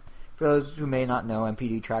for those who may not know,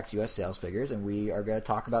 MPD tracks U.S. sales figures, and we are going to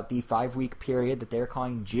talk about the 5-week period that they're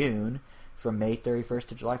calling June, from May 31st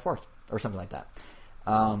to July 4th, or something like that.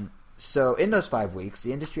 So in those 5 weeks,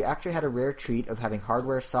 the industry actually had a rare treat of having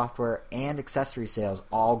hardware, software, and accessory sales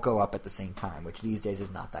all go up at the same time, which these days is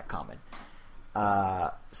not that common.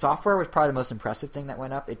 Software was probably the most impressive thing that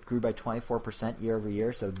went up. It grew by 24% year over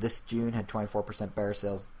year, so this June had 24% better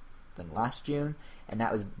sales than last June, and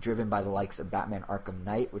that was driven by the likes of Batman Arkham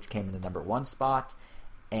Knight, which came in the number 1 spot,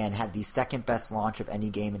 and had the second best launch of any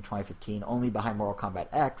game in 2015, only behind Mortal Kombat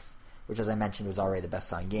X, which, as I mentioned, was already the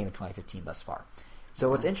best-selling game in 2015 thus far. So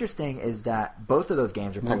what's interesting is that both of those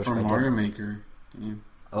games are published by Mario Maker. Yeah.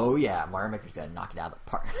 Oh yeah, Mario Maker's gonna knock it out of the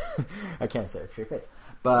park. I can't say it straight face,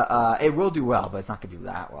 but it will do well, but it's not gonna do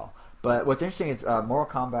that well. But what's interesting is Mortal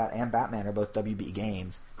Kombat and Batman are both WB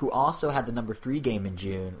Games, who also had the number 3 game in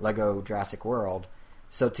June, Lego Jurassic World.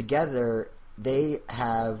 So together they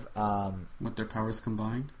have with their powers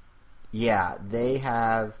combined. Yeah, they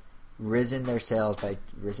have risen their sales.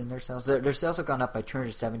 Their sales have gone up by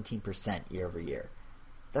 217% year over year.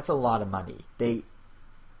 That's a lot of money. They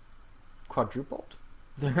quadrupled?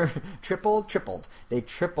 They're tripled. They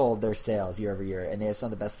tripled their sales year over year, and they have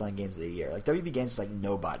some of the best-selling games of the year. Like WB Games was like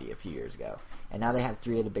nobody a few years ago, and now they have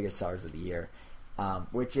 3 of the biggest sellers of the year,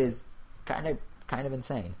 which is kind of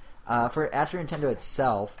insane. For Nintendo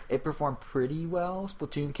itself, it performed pretty well.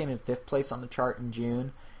 Splatoon came in 5th place on the chart in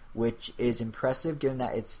June, which is impressive given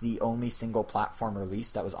that it's the only single platform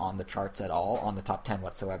release that was on the charts at all, on the top 10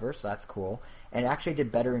 whatsoever, so that's cool. And it actually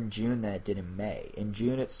did better in June than it did in May. In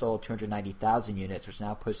June, it sold 290,000 units, which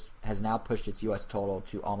has now pushed its U.S. total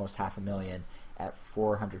to almost 500,000 at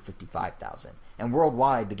 455,000. And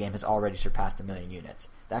worldwide, the game has already surpassed 1 million units.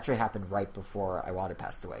 That actually happened right before Iwata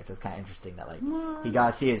passed away, so it's kind of interesting that he got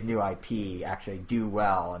to see his new IP actually do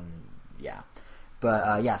well, and yeah.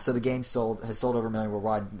 But yeah, so the game has sold over 1 million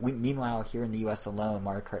worldwide. Meanwhile, here in the U.S. alone,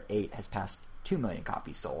 Mario Kart 8 has passed 2 million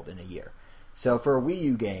copies sold in a year. So for a Wii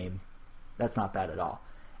U game, that's not bad at all.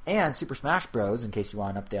 And Super Smash Bros., in case you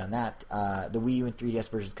want an update on that, the Wii U and 3DS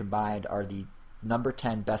versions combined are the number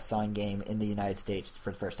 10 best-selling game in the United States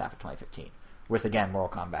for the first half of 2015, with, again,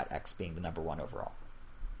 Mortal Kombat X being the number 1 overall.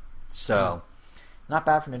 So, not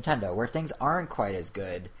bad for Nintendo. Where things aren't quite as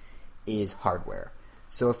good is hardware.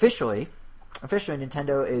 So officially,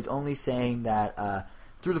 Nintendo is only saying that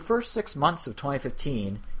through the first 6 months of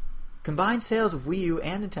 2015, Combined sales of Wii U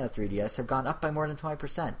and Nintendo 3DS have gone up by more than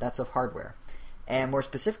 20%. That's of hardware. And more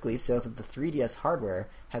specifically, sales of the 3DS hardware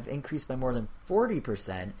have increased by more than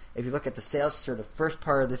 40% if you look at the sales for the first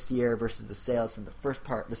part of this year versus the sales from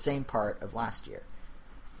the same part of last year.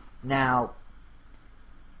 Now,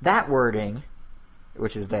 that wording,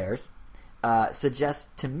 which is theirs, suggests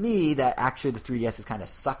to me that actually the 3DS is kind of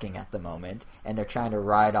sucking at the moment, and they're trying to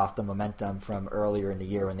ride off the momentum from earlier in the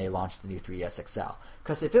year when they launched the new 3DS XL.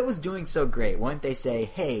 Because if it was doing so great, wouldn't they say,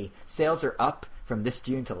 hey, sales are up from this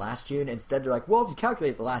June to last June? Instead, they're like, well, if you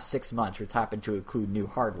calculate the last 6 months, which happen to include new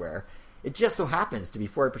hardware, it just so happens to be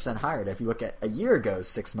 40% higher if you look at a year ago's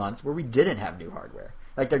 6 months where we didn't have new hardware.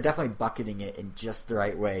 Like, they're definitely bucketing it in just the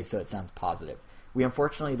right way so it sounds positive. We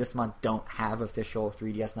unfortunately this month don't have official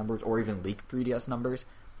 3DS numbers or even leaked 3DS numbers,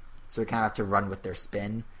 so we kind of have to run with their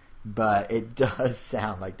spin. But it does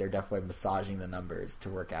sound like they're definitely massaging the numbers to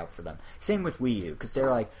work out for them. Same with Wii U, because they're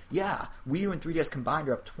like, yeah, Wii U and 3DS combined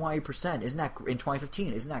are up 20%. Isn't that in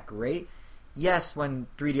 2015? Isn't that great? Yes, when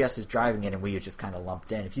 3DS is driving it and Wii U is just kind of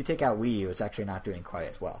lumped in. If you take out Wii U, it's actually not doing quite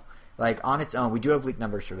as well. Like, on its own, we do have leaked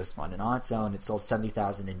numbers for this one, and on its own, it sold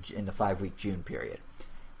 70,000 in the 5-week June period.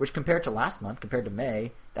 Which compared to last month, compared to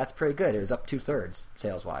May, that's pretty good. It was up 2/3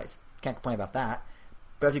 sales-wise. Can't complain about that.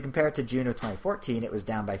 But if you compare it to June of 2014, it was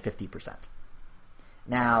down by 50%.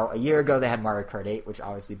 Now, a year ago they had Mario Kart 8, which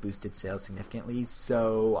obviously boosted sales significantly.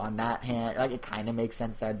 So on that hand, like, it kind of makes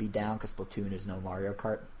sense that it'd be down because Splatoon is no Mario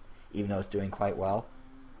Kart, even though it's doing quite well.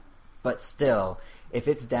 But still, if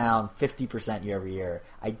it's down 50% year over year,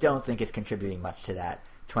 I don't think it's contributing much to that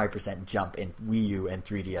 20% jump in Wii U and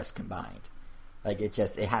 3DS combined. Like, it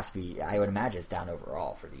has to be, I would imagine it's down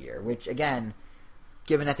overall for the year, which, again,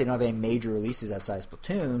 given that they don't have any major releases outside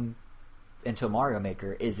Splatoon until Mario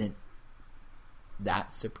Maker, isn't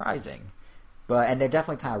that surprising. And they're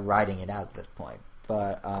definitely kind of riding it out at this point.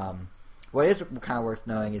 But what is kind of worth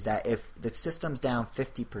knowing is that if the system's down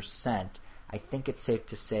 50%, I think it's safe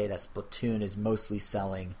to say that Splatoon is mostly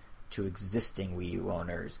selling to existing Wii U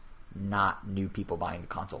owners, not new people buying the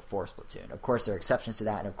console for Splatoon. Of course, there are exceptions to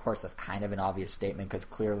that, and of course that's kind of an obvious statement because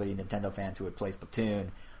clearly Nintendo fans who would play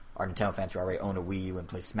Splatoon are Nintendo fans who already own a Wii U and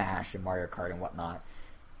play Smash and Mario Kart and whatnot.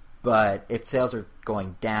 But if sales are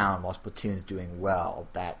going down while Splatoon's doing well,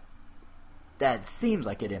 that seems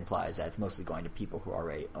like it implies that it's mostly going to people who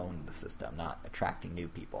already own the system, not attracting new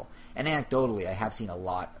people. And anecdotally, I have seen a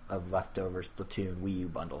lot of leftover Splatoon Wii U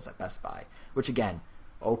bundles at Best Buy, which again,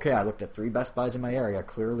 okay, I looked at 3 Best Buys in my area.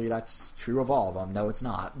 Clearly, that's true of all of them. No, it's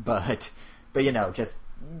not. But you know, just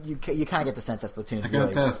you kind of get the sense that Splatoon. I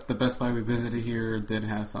gotta test. The Best Buy we visited here did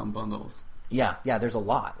have some bundles. Yeah. There's a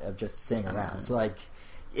lot of just sitting around. So like,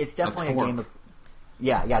 it's definitely a game of.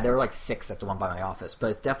 Yeah. There were like 6 at the one by my office,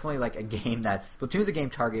 but it's definitely like a game Splatoon's a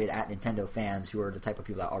game targeted at Nintendo fans who are the type of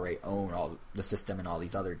people that already own all the system and all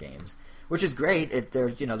these other games, which is great.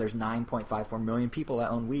 There's 9.54 million people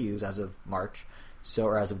that own Wii U's as of March.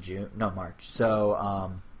 Or as of June, no, March. So,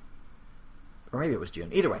 or maybe it was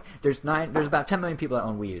June. Either way, there's about 10 million people that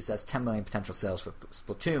own Wii U's. That's 10 million potential sales for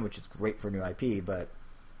Splatoon, which is great for new IP, but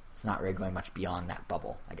it's not really going much beyond that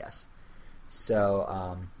bubble, I guess.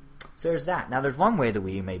 So there's that. Now, there's one way the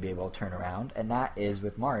Wii U may be able to turn around, and that is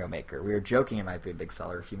with Mario Maker. We were joking it might be a big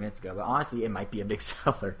seller a few minutes ago, but honestly, it might be a big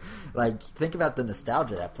seller. Like, think about the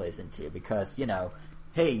nostalgia that plays into, because,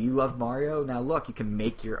 hey, you love Mario? Now look, you can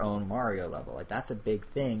make your own Mario level. Like, that's a big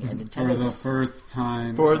thing. And For the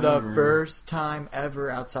first time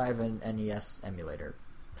ever outside of an NES emulator.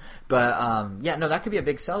 But, that could be a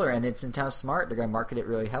big seller. And if Nintendo's smart, they're going to market it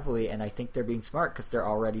really heavily. And I think they're being smart because they're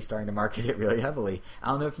already starting to market it really heavily. I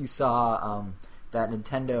don't know if you saw that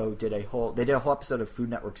Nintendo did a whole episode of Food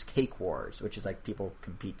Network's Cake Wars, which is like people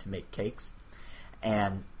compete to make cakes.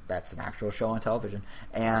 And that's an actual show on television.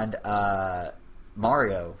 And,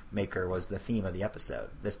 Mario Maker was the theme of the episode.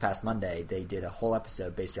 This past Monday, they did a whole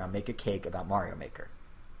episode based around Make a Cake about Mario Maker.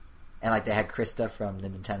 And, like, they had Krista from the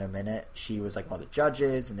Nintendo Minute. She was, like, one of the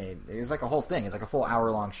judges, and it was, like, a whole thing. It was, like, a full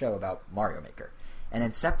hour-long show about Mario Maker. And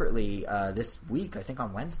then separately, this week, I think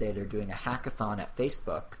on Wednesday, they're doing a hackathon at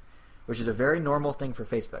Facebook, which is a very normal thing for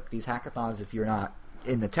Facebook. These hackathons, if you're not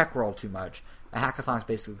in the tech world too much, a hackathon is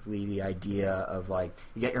basically the idea of, like,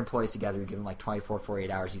 you get your employees together, you give them, like, 24, 48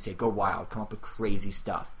 hours, you say, go wild, come up with crazy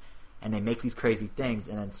stuff. And they make these crazy things,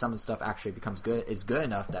 and then some of the stuff actually is good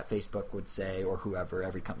enough that Facebook would say, or whoever,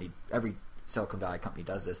 every Silicon Valley company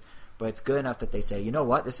does this, but it's good enough that they say, you know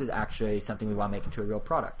what, this is actually something we want to make into a real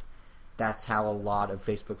product. That's how a lot of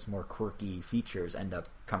Facebook's more quirky features end up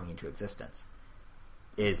coming into existence,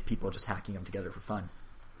 is people just hacking them together for fun.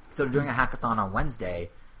 So they're doing a hackathon on Wednesday,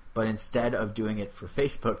 but instead of doing it for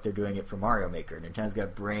Facebook, they're doing it for Mario Maker. Nintendo's going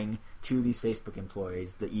to bring to these Facebook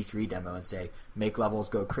employees the E3 demo and say, make levels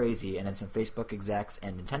go crazy, and then some Facebook execs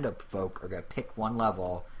and Nintendo folk are going to pick one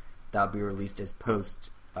level that will be released as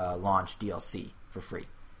post-launch DLC for free.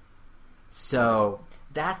 So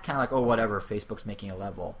that's kind of like, oh, whatever, Facebook's making a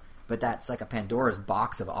level. But that's like a Pandora's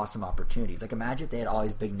box of awesome opportunities. Like, imagine if they had all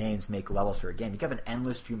these big names make levels for a game. You could have an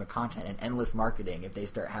endless stream of content and endless marketing if they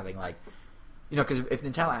start having, like, because if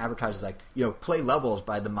Nintendo advertises, like, play levels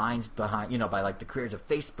by the minds behind, by, like, the creators of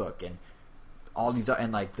Facebook and all these,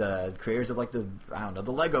 and, like, the creators of, like, the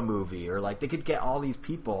Lego Movie, or, like, they could get all these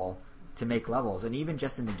people to make levels. And even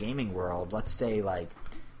just in the gaming world, let's say, like,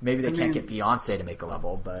 maybe they can't get Beyonce to make a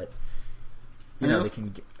level, but, they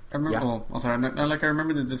can get... I remember. Yeah. I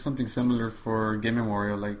remember they did something similar for Game &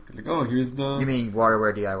 Wario. Like, oh, here's the. You mean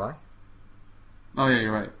WarioWare DIY? Oh yeah,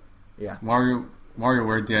 you're right. Yeah. WarioWare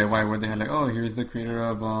DIY, where they had like, oh, here's the creator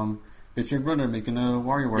of Bitch and Brother making a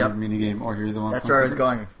WarioWare mini game, or here's the one. That's where I was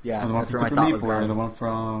going. Yeah, the one that's from where Super my thought Meat was Boy, going. or the one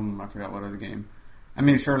from I forgot what other game. I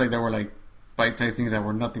mean, sure, like there were like bite-sized things that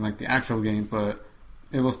were nothing like the actual game, but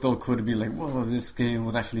it was still cool to be like, whoa, this game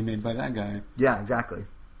was actually made by that guy. Yeah, exactly.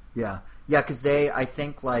 Yeah, because I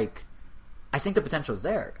think the potential is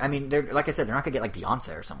there. I mean, they're like I said, they're not gonna get like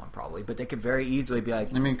Beyonce or someone probably, but they could very easily be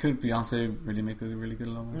like. I mean, could Beyonce really make a really good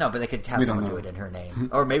level? No, but they could have someone do it in her name,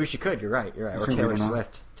 or maybe she could. You're right. Or sure,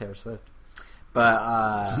 Taylor Swift.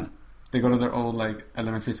 But they go to their old like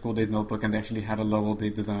elementary school days notebook, and they actually had a level they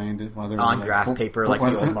designed while they were on graph paper, like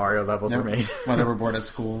the old Mario levels were made while they were bored at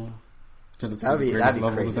school. So that's that'd the be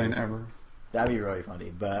level crazy. design ever. That'd be really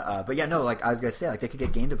funny, but yeah, no, like I was gonna say, like they could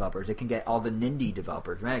get game developers, they can get all the Nindy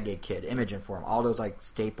developers, Renegade Kid, Image Inform, all those like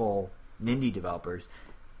staple Nindy developers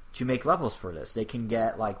to make levels for this. They can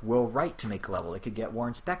get like Will Wright to make a level. They could get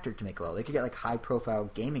Warren Spector to make a level. They could get like high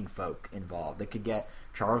profile gaming folk involved. They could get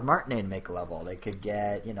Charles Martinet to make a level. They could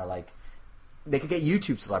get they could get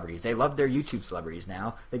YouTube celebrities. They love their YouTube celebrities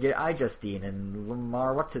now. They get iJustine and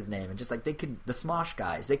Lamar, what's his name, and just like the Smosh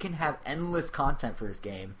guys. They can have endless content for this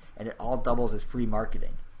game, and it all doubles as free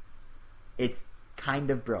marketing. It's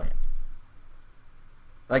kind of brilliant.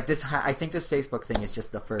 Like this, I think this Facebook thing is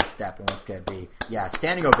just the first step, and what's going to be,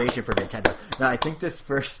 standing ovation for Nintendo. No, I think this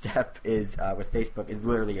first step is with Facebook is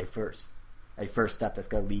literally a first step that's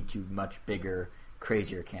going to lead to much bigger,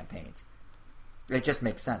 crazier campaigns. It just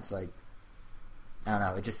makes sense, like. I don't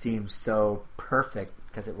know. It just seems so perfect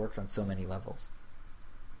because it works on so many levels.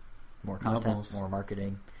 More content, more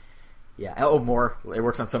marketing. Yeah. Oh, more. It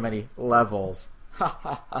works on so many levels. Ha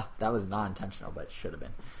ha ha. That was not intentional, but it should have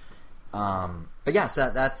been. But yeah,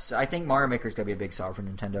 so that's. I think Mario Maker is going to be a big seller for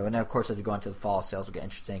Nintendo, and then of course as we go into the fall, sales will get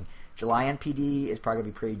interesting. July NPD is probably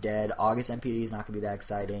going to be pretty dead. August NPD is not going to be that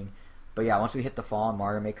exciting. But yeah, once we hit the fall and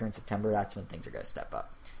Mario Maker in September, that's when things are going to step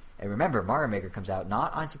up. And remember, Mario Maker comes out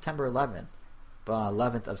not on September 11th. But on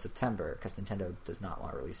 11th of September, because Nintendo does not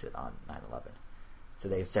want to release it on 9/11. So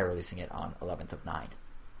they start releasing it on 11th of 9.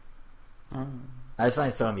 I just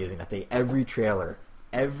find it so amusing that every trailer,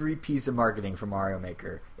 every piece of marketing for Mario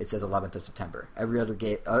Maker, it says 11th of September. Every other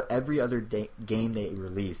game they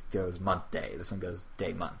release goes month, day. This one goes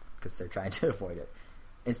day, month, because they're trying to avoid it.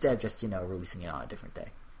 Instead of just, releasing it on a different day.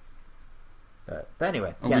 But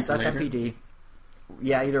anyway, so that's MPD.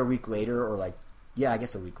 Yeah, either a week later or like, I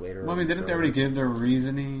guess a week later. Well, I mean, didn't they already give their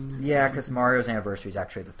reasoning? Yeah, because Mario's anniversary is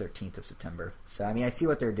actually the 13th of September. So, I mean, I see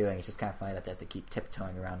what they're doing. It's just kind of funny that they have to keep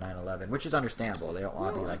tiptoeing around 9/11, which is understandable. They don't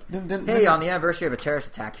want to be like, hey, on the anniversary of a terrorist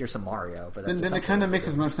attack, here's some Mario. But then it kind of makes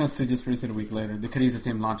as much sense to just release it a week later. They could use the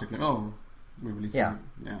same logic, like, oh, we released it.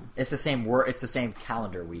 Yeah. It's the same it's the same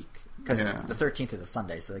calendar week. Because the 13th is a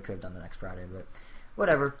Sunday, so they could have done the next Friday, but...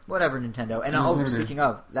 Whatever, Nintendo. And speaking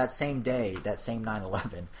of, that same day, that same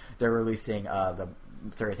 9/11, they're releasing the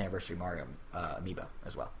 30th anniversary Mario amiibo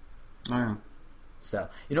as well. Oh, yeah. So,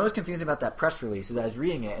 what's confusing about that press release is I was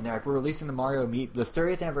reading it, and they're like, we're releasing the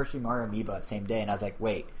 30th anniversary Mario amiibo that same day, and I was like,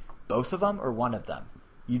 wait, both of them or one of them?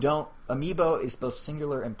 Amiibo is both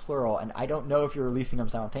singular and plural, and I don't know if you're releasing them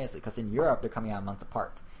simultaneously, because in Europe, they're coming out a month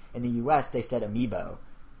apart. In the US, they said amiibo.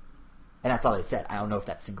 And that's all they said. I don't know if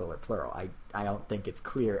that's single or plural. I don't think it's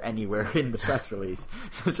clear anywhere in the press release.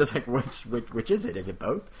 So it's just like, which is it? Is it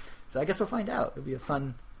both? So I guess we'll find out. It'll be a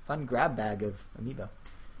fun grab bag of amiibo.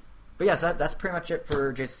 But yeah, so that's pretty much it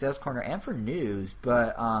for Jason's Sales Corner and for news.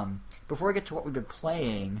 But before we get to what we've been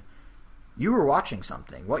playing, you were watching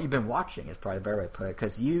something. What you've been watching is probably the better way to put it,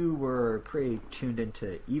 because you were pretty tuned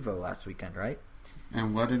into EVO last weekend, right?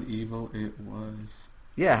 And what an EVO it was.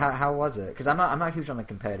 Yeah, how was it? Because I'm not huge on the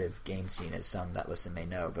competitive game scene, as some that listen may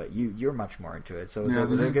know, but you're much more into it. So was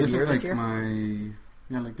it a good year this year?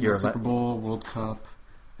 The Super Bowl, World Cup.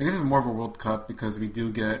 I guess it's more of a World Cup because we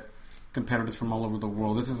do get competitors from all over the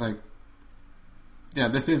world. This is like yeah,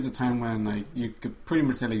 this is the time when like you could pretty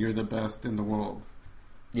much say that you're the best in the world.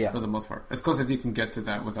 Yeah, for the most part, as close as you can get to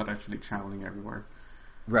that without actually traveling everywhere.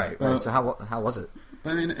 Right. So how was it?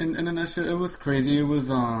 But in a nutshell, it was crazy. It was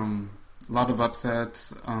a lot of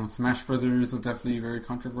upsets. Smash Brothers was definitely very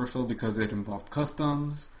controversial because it involved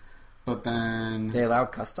customs. But then they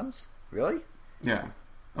allowed customs? Really? Yeah.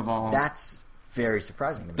 Of all, that's very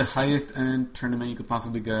surprising to me. The highest end tournament you could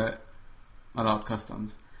possibly get allowed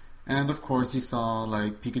customs. And of course, you saw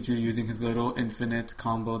like Pikachu using his little infinite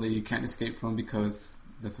combo that you can't escape from because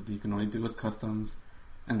that's what you can only do with customs,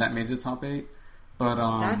 and that made the top 8. But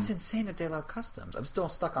that's insane that they allow customs. I'm still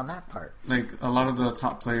stuck on that part. Like a lot of the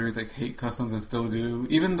top players like hate customs and still do,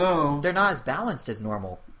 even though they're not as balanced as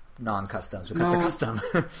normal non-customs because they're custom.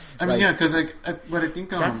 I mean, yeah, because like what I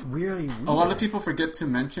think that's really weird. A lot of people forget to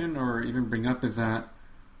mention or even bring up is that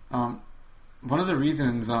one of the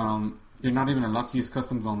reasons you're not even allowed to use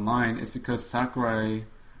customs online is because Sakurai,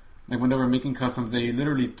 like when they were making customs, they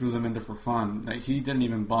literally threw them in there for fun. Like he didn't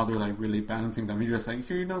even bother like really balancing them. He just like,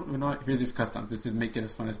 here, you know what? Here's these customs. This is make it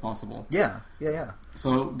as fun as possible. Yeah.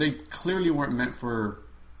 So they clearly weren't meant for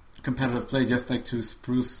competitive play, just like to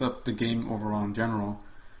spruce up the game overall in general.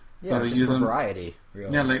 Yeah, so they use them variety.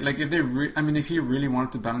 Really. Yeah, like if they, if he really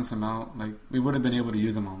wanted to balance them out, like we would have been able to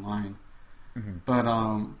use them online.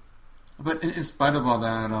 Mm-hmm. But in spite of all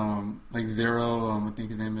that, like Zero, I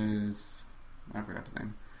think his name is, I forgot his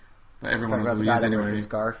name. But everyone was the anyway.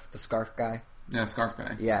 The scarf guy. Yeah, scarf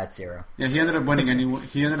guy. Yeah, it's Zero. Yeah, he ended up winning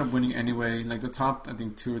anyway. Like the top, I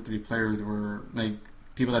think 2 or 3 players were like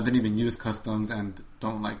people that didn't even use customs and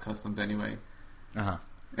don't like customs anyway. And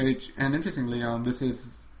interestingly, this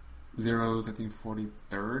is Zero's, I think,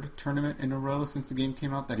 43rd tournament in a row since the game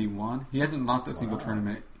came out that he won. He hasn't lost a single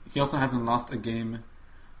tournament. He also hasn't lost a game.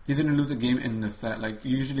 He didn't lose a game in the set. Like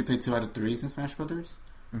you usually play 2 out of 3 in Smash Brothers.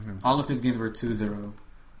 Mm-hmm. All of his games were 2-0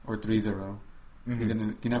 or 3-0.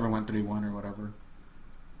 Mm-hmm. He never went 3-1 or whatever.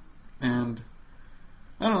 And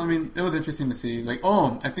I don't know. I mean, it was interesting to see. Like,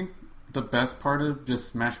 I think the best part of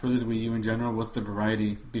just Smash Brothers Wii U in general was the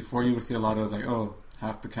variety. Before you would see a lot of like,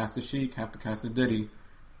 have to cast the Sheik, have to cast the Diddy.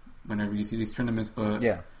 Whenever you see these tournaments, but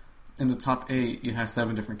in the top 8, you had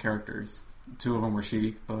 7 different characters. 2 of them were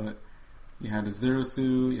Sheik, but you had a Zero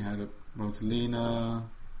Suit, you had a Rosalina.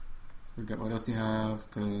 Forget what else you have,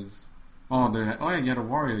 because you had a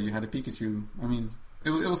Wario, you had a Pikachu. I mean,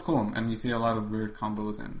 it was cool, and you see a lot of weird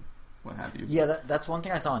combos and what have you. Yeah, that's one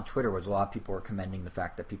thing I saw on Twitter was a lot of people were commending the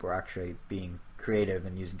fact that people were actually being creative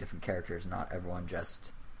and using different characters, not everyone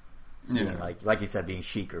just being like you said, being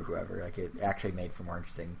Sheik or whoever. Like it actually made for more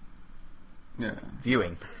interesting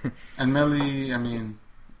viewing. And Melee, I mean,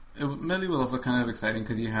 Melee was also kind of exciting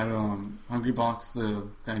because you had Hungrybox, the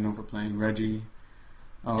guy known for playing Reggie,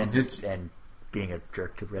 and being a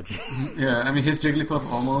jerk to Reggie. Yeah, I mean his Jigglypuff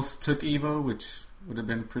almost took Evo, which would have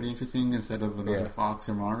been pretty interesting instead of another Fox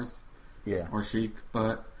or Mars, or Sheik.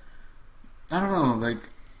 But I don't know,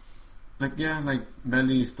 like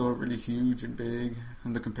Melee is still really huge and big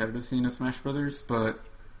in the competitive scene of Smash Brothers, but.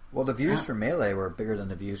 Well, the views for Melee were bigger than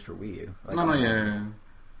the views for Wii U. Yeah.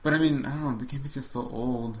 But I mean, I don't know. The game is just so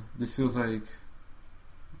old. This feels like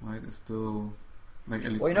it's still like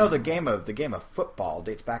at least. Well, the game of football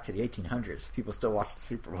dates back to the 1800s. People still watch the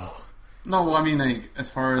Super Bowl. No, well, I mean, like as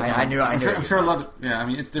far as I'm sure a lot. Of, I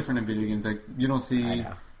mean, it's different in video games. Like you don't see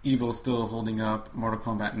Evo still holding up Mortal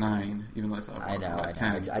Kombat 9, even though it's up Mortal Kombat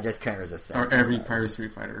 10. I just can't resist saying or every Pirate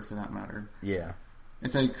Street Fighter for that matter. Yeah,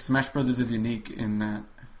 it's like Smash Brothers is unique in that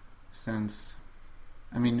sense.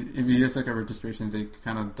 I mean, if you just look at registrations, they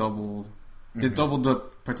kind of doubled. They doubled the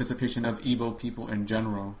participation of Evo people in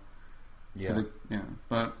general. Yeah.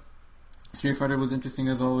 But Street Fighter was interesting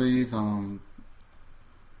as always.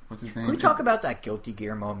 What's his name? Can we talk about that Guilty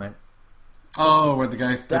Gear moment? Oh, where the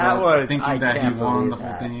guy stood up thinking that he won the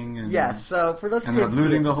whole thing. And, so for those who ended up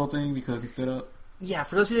losing the whole thing because he stood up. Yeah,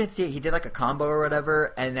 for those who didn't see it, he did like a combo or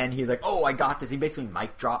whatever, and then he was like, "Oh, I got this." He basically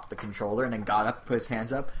mic dropped the controller and then got up, put his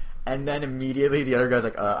hands up. And then immediately the other guy's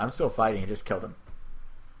like, I'm still fighting. He just killed him.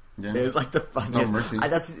 Yeah. It was like the funniest. No mercy.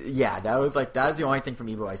 That was the only thing from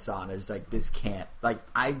Evo I saw, and I was like, this can't. Like,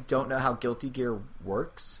 I don't know how Guilty Gear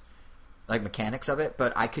works, like mechanics of it,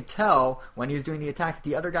 but I could tell when he was doing the attack,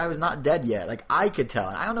 the other guy was not dead yet. Like, I could tell,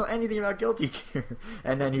 and I don't know anything about Guilty Gear.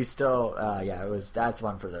 And then he's still, that's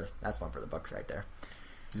one for the books right there.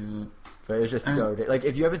 Yeah. But it was just so like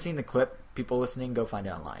if you haven't seen the clip, people listening, go find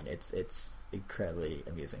it online. It's incredibly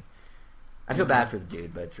amusing. I feel bad for the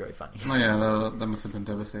dude, but it's really funny. Oh yeah, that must have been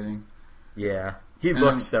devastating. Yeah, he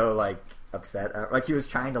looked so like upset. Like he was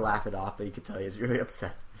trying to laugh it off, but you could tell he was really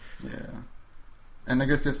upset. Yeah, and I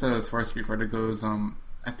guess just as far as Street Fighter goes,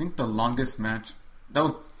 I think the longest match that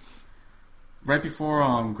was right before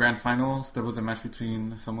Grand Finals. There was a match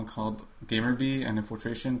between someone called GamerBee and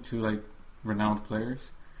Infiltration, two like renowned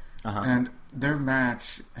players, and their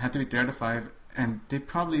match had to be 3 out of 5, and they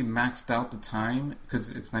probably maxed out the time because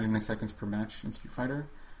it's 99 seconds per match in Street Fighter.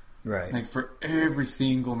 Right. Like for every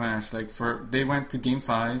single match, they went to game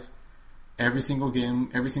 5. Every single game,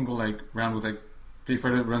 every single like round was like Street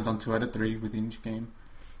Fighter runs on 2 out of 3 within each game,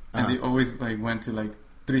 and they always like went to like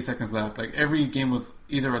 3 seconds left. Like every game was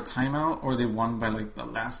either a timeout or they won by like the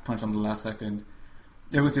last punch on the last second.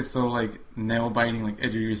 It was just so like nail biting, like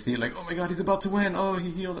edge of your seat. Like, oh my god, he's about to win. Oh, he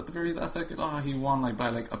healed at the very last second. Oh, he won like by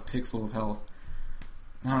like a pixel of health.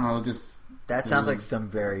 I don't know, just that sounds like some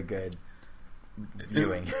very good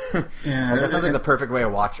viewing. Yeah, that sounds like the perfect way to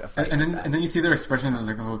watch a fight. And then you see their expressions and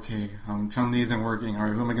like, oh, okay, Chun-Li isn't working. All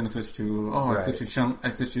right, who am I going to switch to? Oh, I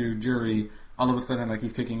switch to Jury. All of a sudden, like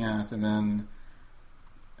he's kicking ass, and then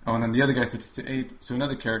the other guy switches to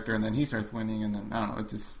another character, and then he starts winning, and then I don't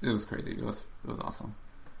know, it was crazy. It was awesome.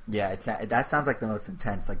 Yeah, that sounds like the most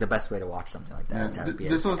intense, like the best way to watch something like that. Yeah, is to have it be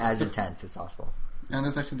as intense as possible. And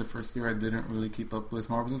it's actually the first year I didn't really keep up with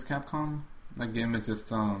Marvel vs. Capcom. That game is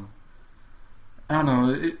just I don't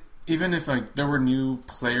know. Even if like there were new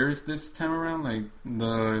players this time around, like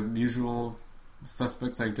the usual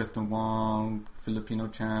suspects like Justin Wong, Filipino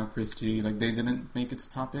champ, Chris G, like they didn't make it to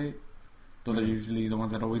top 8. Those are usually the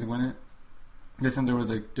ones that always win it. This time there was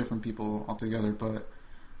like different people altogether, but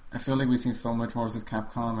I feel like we've seen so much more vs.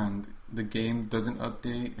 Capcom, and the game doesn't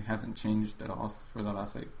update. It hasn't changed at all for the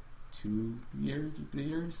last like 2 years or 3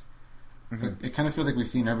 years. So it kind of feels like we've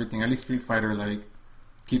seen everything. At least Street Fighter like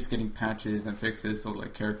keeps getting patches and fixes, so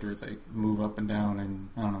like characters like move up and down, and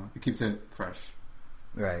I don't know, it keeps it fresh.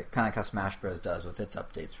 Right, kind of like how Smash Bros does with its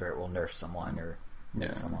updates, where it will nerf someone or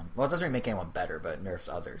make someone. Well, it doesn't really make anyone better, but it nerfs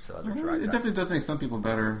others. So others it definitely does make some people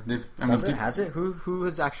better. Has it? Who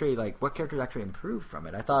has actually like what characters actually improved from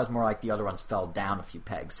it? I thought it was more like the other ones fell down a few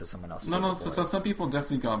pegs, so someone else. No. So some people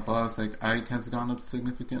definitely got buffs. Like Ike has gone up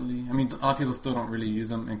significantly. I mean, a lot of people still don't really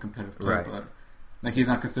use him in competitive play, but like he's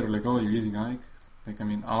not considered like, oh, you're using Ike. Like, I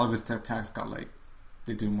mean, all of his attacks got like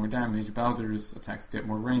they do more damage. Bowser's attacks get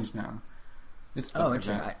more range now.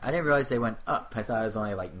 Interesting. I didn't realize they went up. I thought it was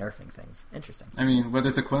only like nerfing things. Interesting. I mean, whether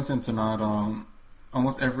it's a coincidence or not,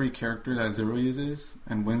 almost every character that Zero uses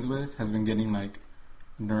and wins with has been getting like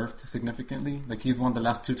nerfed significantly. Like he's won the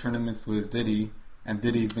last 2 tournaments with Diddy, and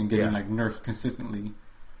Diddy's been getting like nerfed consistently.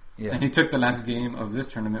 Yeah. And he took the last game of this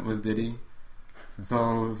tournament with Diddy,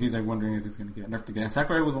 so he's like wondering if he's going to get nerfed again.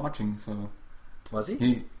 Sakurai was watching, so was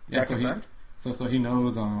he? So he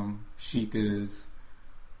knows Sheik is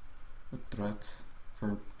a threat,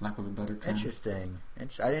 for lack of a better term. Interesting. I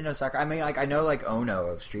didn't know Sakurai. I mean, like I know like Ono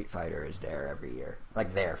of Street Fighter is there every year,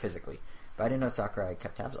 like there physically, but I didn't know Sakurai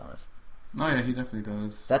kept tabs on us. Oh yeah, he definitely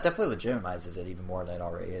does. That definitely legitimizes it even more than it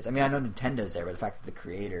already is. I mean, I know Nintendo's there, but the fact that the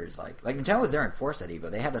creators like Nintendo was there in Force at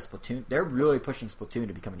Evo. They had a Splatoon. They're really pushing Splatoon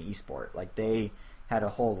to become an esport. Like they had a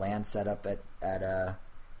whole LAN set up at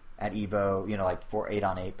Evo. You know, like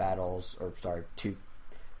 8-on-8 battles, or sorry,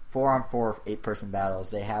 4-on-4 8-person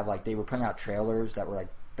battles. They have like they were putting out trailers that were like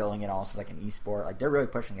billing it also like an esport. Like they're really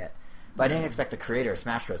pushing it. But I didn't expect the creator of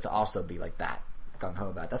Smash Bros to also be like that gung ho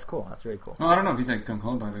about it. That's cool. That's really cool. Well, I don't know if he's like gung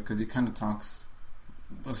ho about it because he kind of talks.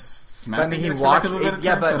 But, I mean, he watched.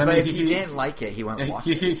 But if he didn't like it, he went. Watch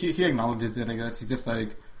he acknowledges it. I guess he's just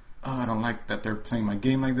like, oh, I don't like that they're playing my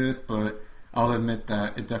game like this, but I'll admit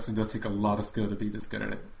that it definitely does take a lot of skill to be this good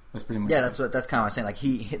at it. That's pretty much. Yeah, that's kind of what I'm saying.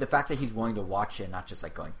 Like the fact that he's willing to watch it, not just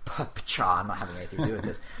like going, "Cha, I'm not having anything to do with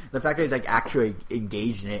this." The fact that he's like actually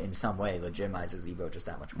engaged in it in some way legitimizes Evo just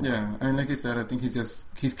that much more. Yeah, and like I said, I think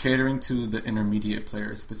he's catering to the intermediate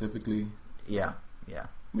players specifically. Yeah.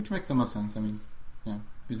 Which makes the most sense. I mean, yeah,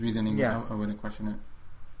 his reasoning. Yeah. I wouldn't question it.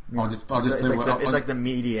 Yeah. I'll just play. It's like the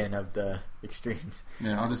median of the extremes.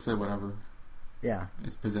 Yeah, I'll just play whatever. Yeah,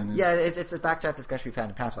 it's presented. Yeah, it's a backdraft discussion we've had in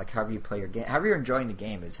the past. Like, however you play your game, however you're enjoying the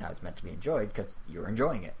game is how it's meant to be enjoyed because you're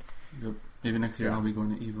enjoying it. Yep. Maybe next year I'll be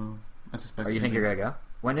going to Evo. I suspect. Oh, you think you're gonna go?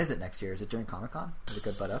 When is it next year? Is it during Comic-Con? Is it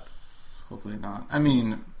good butt up? Hopefully not. I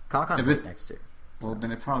mean, Comic-Con is next year. Well,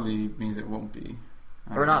 then it probably means it won't be.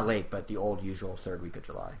 Or not late, but the old usual third week of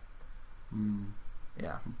July.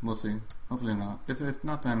 Yeah, we'll see. Hopefully not. If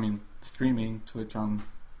not, then I mean, streaming Twitch on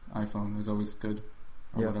iPhone is always good,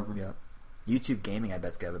 or whatever. Yeah. YouTube gaming, I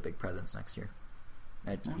bet, is going to have a big presence next year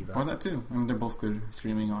at Evo. Or that too. I mean, they're both good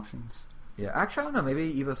streaming options. Yeah, actually, I don't know.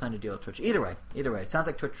 Maybe Evo signed a deal with Twitch. Either way, it sounds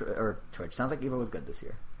like Twitch. Sounds like Evo was good this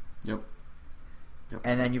year. Yep.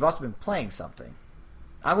 And then you've also been playing something.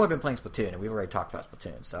 I've only been playing Splatoon, and we've already talked about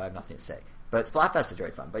Splatoon, so I have nothing to say. But Splatfest is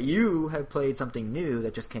very fun. But you have played something new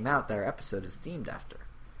that just came out that our episode is themed after,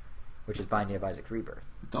 which is Binding of Isaac Rebirth.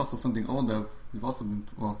 It's also something old that we've also been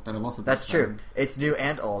that I've also. That's true. It's new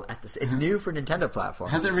and old. It's new for Nintendo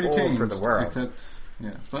platforms. Hasn't really changed for the world. Except,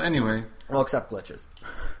 yeah. But anyway. Well, except glitches.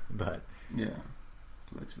 But yeah,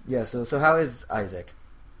 glitches. Yeah. So how is Isaac?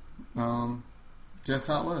 Just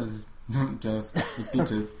how it was. Just with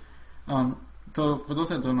glitches. So for those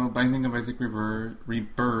that don't know, Binding of Isaac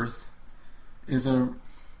Rebirth is a,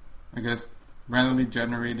 I guess, randomly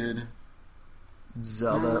generated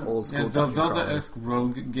Zelda old school. Yeah, Zelda-esque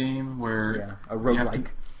rogue game where a roguelike.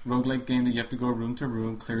 Roguelike game that you have to go room to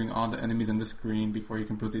room, clearing all the enemies in the screen before you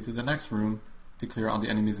can proceed to the next room to clear all the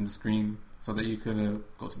enemies in the screen, so that you could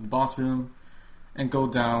go to the boss room and go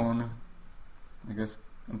down. I guess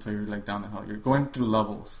until you're like down the hell. You're going through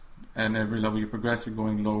levels, and every level you progress, you're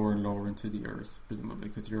going lower and lower into the earth, presumably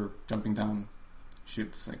because you're jumping down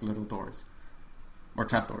chutes like little doors or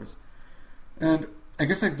trap doors. And I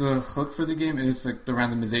guess like the hook for the game is like the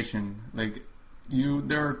randomization. Like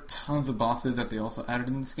there are tons of bosses that they also added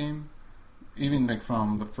in this game. Even like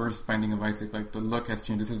from the first Binding of Isaac, like the look has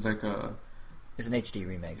changed. This is like it's an HD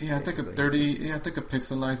remake. Yeah, it's like a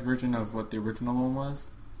pixelized version of what the original one was.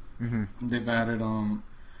 Mm-hmm. They've added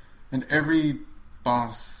and every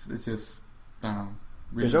boss is just really,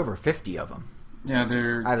 there's over 50 of them. Yeah,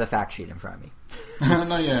 I have the fact sheet in front of me.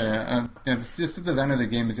 No, yeah. It's just the design of the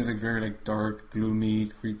game is just like very like dark, gloomy,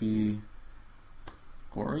 creepy,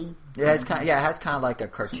 gory. Yeah, it has kind of like a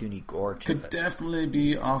cartoony gore to it. Could definitely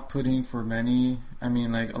be off-putting for many. I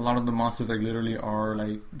mean, like a lot of the monsters like literally are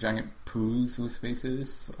like giant poos with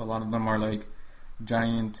faces. A lot of them are like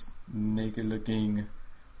giant, naked-looking,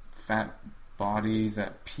 fat bodies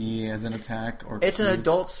that pee as an attack. It's an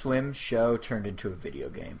Adult Swim show turned into a video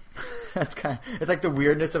game. It's like the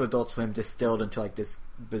weirdness of Adult Swim distilled into like this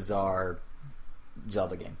bizarre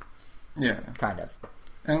Zelda game. Yeah, kind of.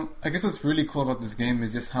 And I guess what's really cool about this game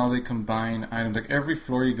is just how they combine items. Like every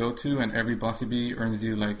floor you go to and every boss you beat earns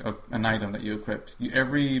you like an item that you equipped.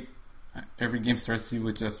 Every game starts you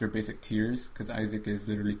with just your basic tears, because Isaac is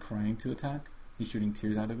literally crying to attack. He's shooting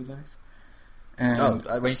tears out of his eyes. And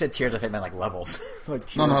when you said tears, I think meant like levels. Like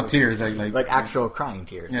tears, no, tears, like actual crying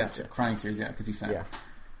tears. Yeah, crying tears. Yeah, because he's sad. Yeah.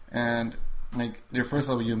 And like your first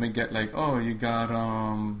level, you may get like, oh, you got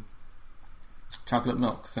chocolate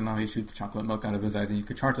milk. So now he shoots chocolate milk out of his eyes, and you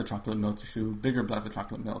could charge the chocolate milk to shoot bigger blasts of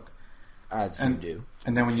chocolate milk. As you do.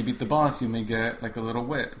 And then when you beat the boss, you may get like a little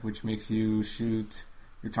whip, which makes you shoot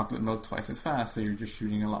your chocolate milk twice as fast. So you're just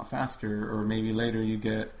shooting a lot faster. Or maybe later you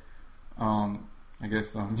get,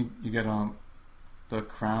 you get the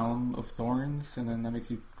crown of thorns, and then that makes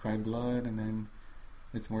you cry blood, and then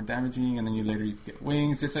it's more damaging. And then you get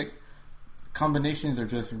wings. It's like combinations are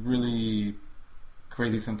just really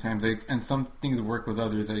crazy sometimes, like, and some things work with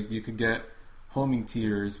others. Like you could get homing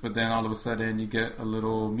tears, but then all of a sudden you get a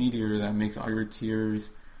little meteor that makes all your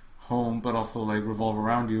tears home, but also like revolve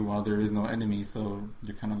around you while there is no enemy. So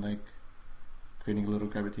you're kind of like creating a little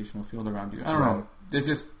gravitational field around you. I don't know. There's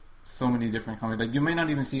just so many different combinations. Like you may not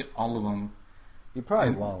even see all of them. You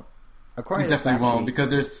probably won't. You definitely won't, because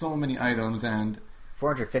there's so many items and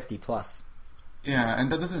 450 plus. Yeah,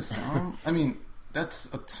 and that doesn't sound. I mean,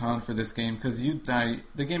 that's a ton for this game, because you die.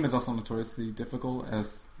 The game is also notoriously difficult,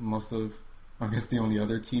 as most of, I guess, the only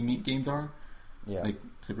other Team Meat games are. Yeah. Like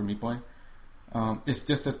Super Meat Boy. It's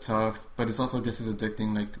just as tough, but it's also just as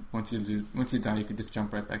addicting. Like once you die, you can just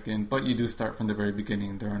jump right back in. But you do start from the very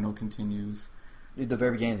beginning. There are no continues. The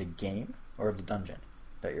very beginning of the game, or of the dungeon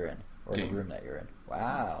that you're in, or game. The room that you're in.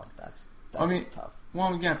 Wow, that's tough.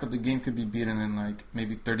 Well, yeah, but the game could be beaten in like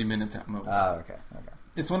maybe 30 minutes at most. Oh, okay.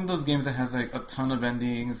 It's one of those games that has like a ton of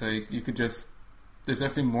endings. Like you could just, there's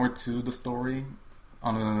definitely more to the story.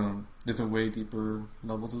 There's a way deeper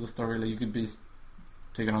level to the story. Like you could be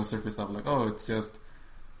taken on the surface level, like, oh, it's just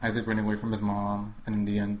Isaac running away from his mom, and in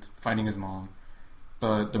the end fighting his mom.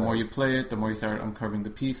 But the more you play it, the more you start uncovering the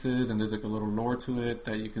pieces, and there's like a little lore to it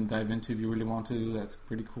that you can dive into if you really want to. That's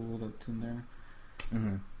pretty cool. That's in there.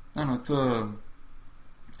 Mm-hmm. I don't know.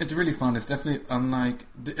 It's really fun. It's definitely unlike.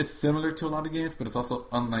 It's similar to a lot of games, but it's also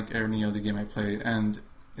unlike any other game I played, and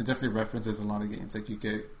it definitely references a lot of games. Like you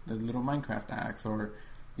get the little Minecraft axe, or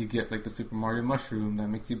you get like the Super Mario mushroom that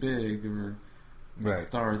makes you big, or like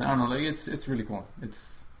stars. I don't know. Like it's really cool.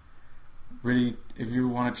 It's really, if you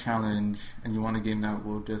want a challenge and you want a game that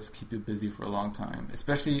will just keep you busy for a long time,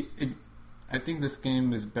 especially if I think this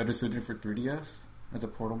game is better suited for 3DS as a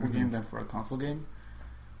portable game than for a console game.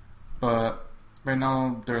 But right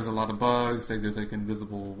now there's a lot of bugs. Like there's like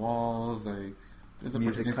invisible walls. Like there's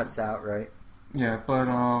music cuts out, right? Yeah, but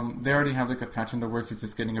they already have like a patch in the works. It's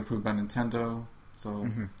just getting approved by Nintendo, so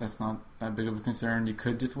that's not that big of a concern. You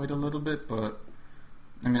could just wait a little bit, but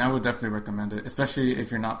I mean, I would definitely recommend it, especially if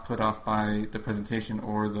you're not put off by the presentation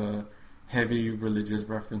or the heavy religious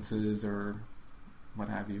references or what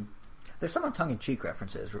have you. There's some tongue-in-cheek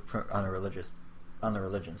references on the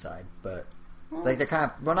religion side, but like they're kind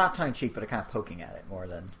of not tongue-in-cheek, but they're kind of poking at it more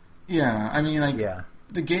than. Yeah, I mean, like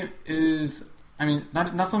the game is. I mean,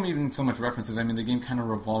 not even so much references. I mean, the game kind of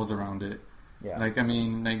revolves around it. Yeah. Like, I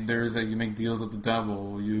mean, like there's like you make deals with the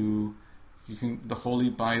devil. You can the Holy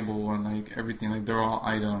Bible and like everything. Like they're all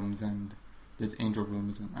items, and there's angel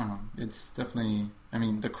rooms, and I don't know. It's definitely. I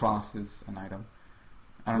mean, the cross is an item.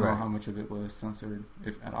 I don't know how much of it was censored,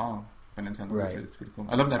 if at all, by Nintendo, which is pretty cool.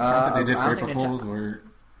 I love that prank that they did for April Fools, where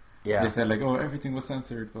they said like, "Oh, everything was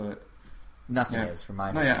censored," but nothing is, from my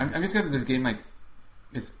understanding. No, I'm just glad that this game like.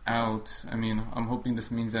 It's out. I mean, I'm hoping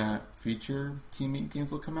this means that future Team Meat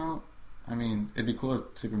games will come out. I mean, it'd be cool if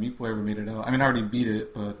Super Meat Boy ever made it out. I mean, I already beat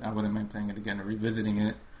it, but I wouldn't mind playing it again or revisiting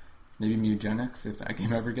it. Maybe Mutagenics, if that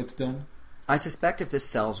game ever gets done. I suspect if this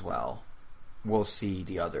sells well, we'll see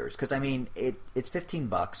the others. Because, I mean, it's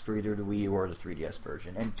 $15 for either the Wii U or the 3DS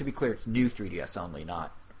version. And to be clear, it's new 3DS only,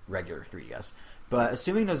 not regular 3DS. But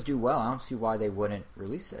assuming those do well, I don't see why they wouldn't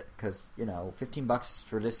release it. Because, you know, $15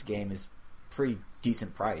 for this game is pretty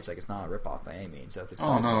decent price. Like, it's not a ripoff by any means. So if it's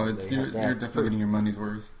you're definitely getting your money's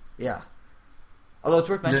worth. Yeah. Although it's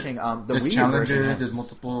worth mentioning, the there's Wii challenges.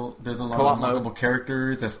 There's a lot of multiple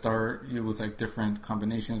characters that start you with like different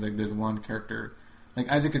combinations. Like there's one character, like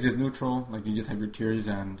Isaac is just neutral. Like you just have your tears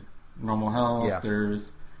and normal health. Yeah.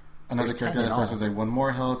 There's another character that starts with like one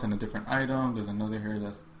more health and a different item. There's another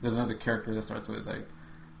character that starts with like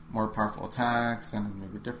more powerful attacks and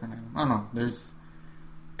maybe a different item. I don't know. There's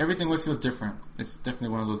everything always feels different. It's definitely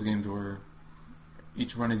one of those games where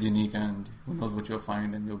each run is unique and who knows what you'll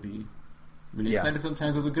find, and you'll be really excited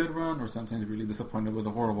sometimes with a good run or sometimes really disappointed with a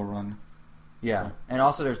horrible run. Yeah, and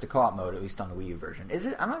also there's the co-op mode, at least on the Wii U version. Is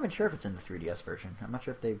it? I'm not even sure if it's in the 3DS version. I'm not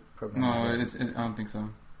sure if they programmed it. I don't think so.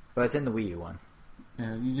 But it's in the Wii U one.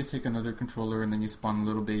 Yeah, you just take another controller and then you spawn a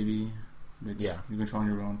little baby, which you control on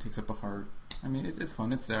your own, takes up a heart. I mean, it's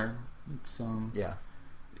fun. It's there. It's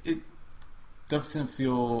It doesn't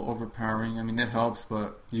feel overpowering. I mean, it helps,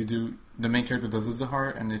 but the main character does lose a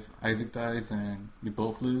heart, and if Isaac dies, then you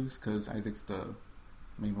both lose, because Isaac's the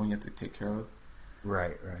main one you have to take care of.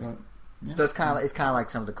 Right. But, so it's kind of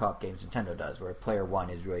like some of the co-op games Nintendo does, where player 1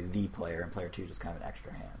 is really the player, and player 2 is just kind of an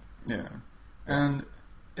extra hand. Yeah. And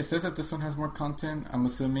it says that this one has more content. I'm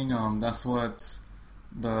assuming that's what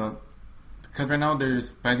because right now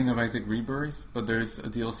there's Binding of Isaac Rebirth, but there's a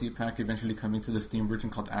DLC pack eventually coming to the Steam version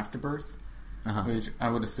called Afterbirth. Which I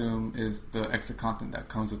would assume is the extra content that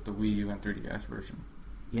comes with the Wii U and 3DS version.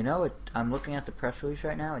 You know, I'm looking at the press release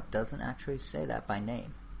right now. It doesn't actually say that by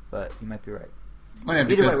name, but you might be right. Oh, yeah,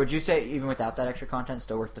 either way, would you say even without that extra content,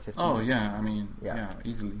 still worth the $15? Oh yeah, I mean,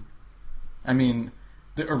 easily. I mean,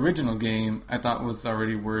 the original game I thought was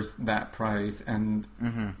already worth that price, and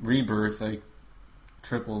Rebirth like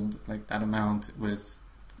tripled like that amount with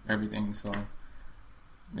everything. So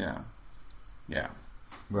yeah.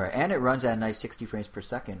 Right, and it runs at a nice 60 frames per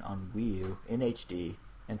second on Wii U in HD,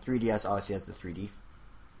 and 3DS obviously has the 3D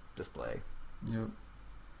display. Yep.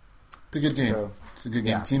 It's a good game. So, it's a good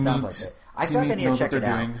game. Team Meat, like it. I feel like I need to check it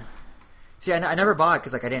out. See, I never bought it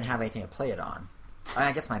because like I didn't have anything to play it on.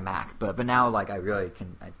 I guess my Mac, but now like I really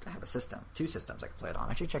can. I have a system, 2 systems I can play it on.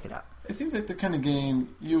 I should check it out. It seems like the kind of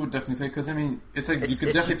game you would definitely play because I mean you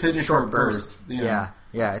could definitely play it in short bursts. Yeah,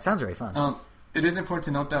 it sounds very fun. It is important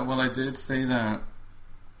to note that while I did say that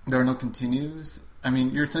there are no continues, I mean,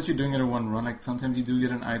 you're essentially doing it in one run. Like, sometimes you do get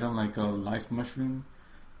an item like a life mushroom,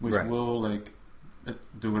 which will, like,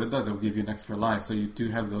 do what it does. It will give you an extra life. So you do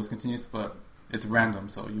have those continues, but it's random,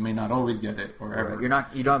 so you may not always get it or ever.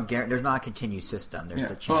 There's not a continue system. There's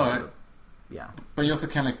the chance but you also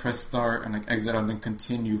can't, like, press start and, like, exit and then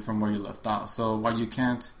continue from where you left off. So while you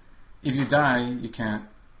can't, if you die, you can't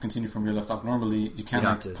continue from where you left off normally. You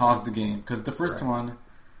can't, pause the game. Because the first one,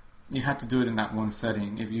 you had to do it in that one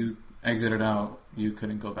setting. If you exited out, you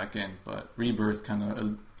couldn't go back in. But Rebirth kind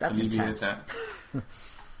of alleviated that.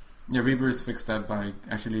 Yeah, Rebirth fixed that by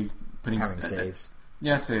actually putting saves.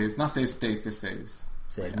 Yeah, saves. Not save states, just saves.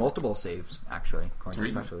 Saves. Multiple saves, actually, according to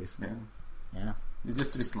the press release. Yeah. It's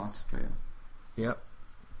just 3 slots, but Yep.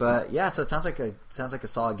 But yeah, so it sounds like a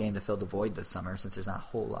solid game to fill the void this summer, since there's not a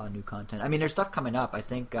whole lot of new content. I mean, there's stuff coming up. I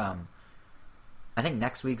think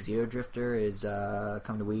next week Zero Drifter is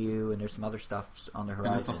coming to Wii U, and there's some other stuff on the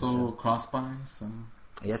horizon. And it's also cross-buy, so...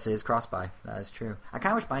 Yes, it is cross-buy. That is true. I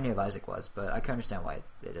kind of wish Binding of Isaac was, but I can understand why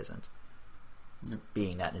it isn't.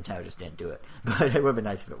 being that Nintendo just didn't do it. But it would have been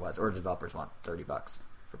nice if it was. Or developers want $30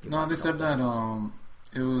 for people. No, they said that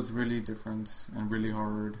it was really different and really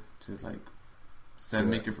hard to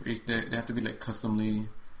make it for each. They have to be customly.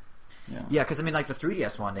 Yeah, because I mean, the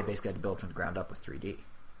 3DS one, they basically had to build from the ground up with 3D.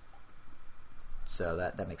 So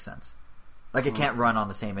that makes sense. It can't run on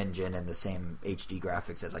the same engine and the same HD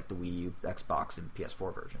graphics as the Wii U, Xbox, and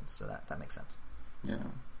PS4 versions. So that makes sense. Yeah.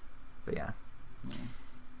 But yeah.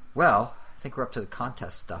 Well, I think we're up to the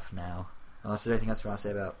contest stuff now. Unless there's anything else you want to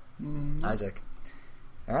say about Isaac.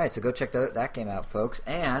 All right, so go check that game out, folks.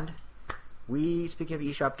 And speaking of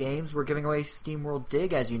eShop games, we're giving away SteamWorld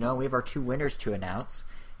Dig, as you know. We have our 2 winners to announce.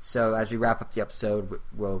 So as we wrap up the episode,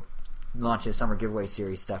 we'll launch a summer giveaway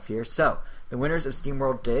series stuff here. So the winners of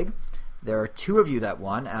SteamWorld Dig, there are 2 of you that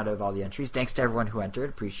won out of all the entries. Thanks to everyone who entered.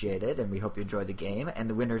 Appreciate it, and we hope you enjoyed the game. And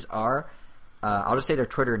the winners are, I'll just say their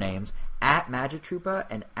Twitter names, @MagicTrupa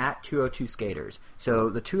and @202Skaters. So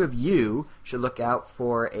the 2 of you should look out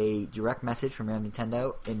for a direct message from Random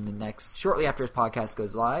Nintendo shortly after this podcast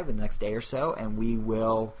goes live in the next day or so, and we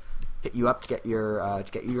will hit you up to get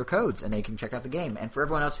your codes, and they can check out the game. And for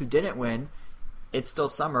everyone else who didn't win, it's still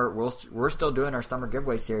summer. We're still doing our summer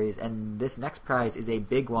giveaway series, and this next prize is a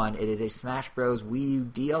big one. It is a Smash Bros. Wii U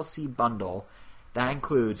DLC bundle that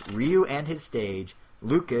includes Ryu and his stage,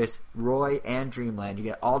 Lucas, Roy, and Dreamland. You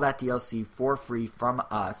get all that DLC for free from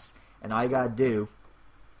us, and all you gotta do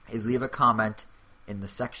is leave a comment in the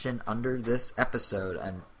section under this episode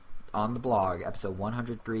and on the blog, episode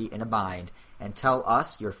 103 in a bind, and tell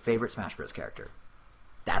us your favorite Smash Bros. Character.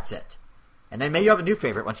 That's it. And then maybe you have a new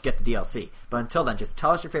favorite once you get the DLC. But until then, just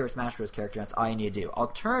tell us your favorite Smash Bros. Character. That's all you need to do.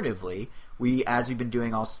 Alternatively, as we've been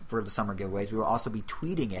doing also for the summer giveaways, we will also be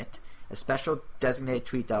tweeting it. A special designated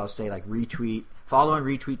tweet that will say retweet, follow and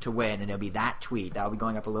retweet to win, and it'll be that tweet. That will be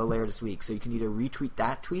going up a little later this week. So you can either retweet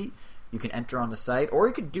that tweet, you can enter on the site, or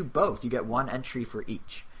you can do both. You get 1 entry for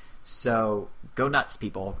each. So go nuts,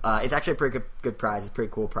 people. It's actually a pretty good prize. It's a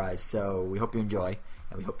pretty cool prize. So we hope you enjoy,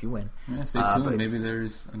 and we hope you win. Yeah, stay tuned. Maybe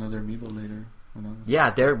there's another amiibo later. Who knows?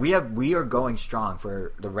 Yeah, we are going strong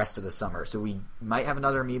for the rest of the summer. So we might have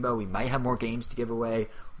another amiibo. We might have more games to give away.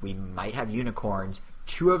 We might have unicorns.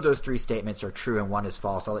 2 of those 3 statements are true, and 1 is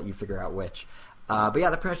false. I'll let you figure out which. But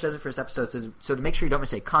yeah, that pretty much does it for this episode. So to make sure you don't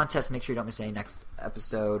miss any contests, make sure you don't miss any next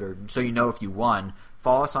episode, or so you know if you won,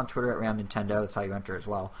 follow us on Twitter @RamNintendo. That's how you enter as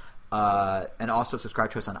well. And also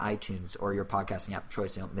subscribe to us on iTunes or your podcasting app of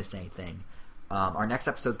choice so you don't miss anything. Our next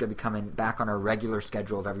episode is going to be coming back on our regular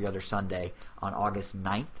schedule of every other Sunday on August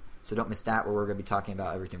 9th. So don't miss that, where we're going to be talking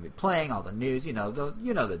about everything we're playing, all the news, you know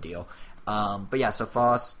the deal. But yeah, so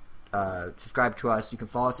follow us, subscribe to us. You can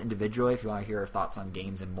follow us individually if you want to hear our thoughts on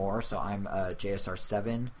games and more. So I'm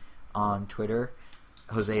JSR7 on Twitter.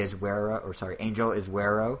 Angel is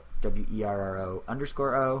Wero,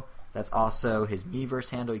 WERRO_O. That's also his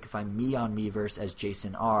Miiverse handle. You can find me on Miiverse as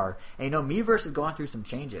Jason R. And Miiverse is going through some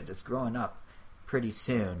changes. It's growing up pretty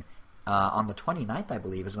soon. On the 29th, I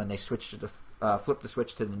believe, is when they flip the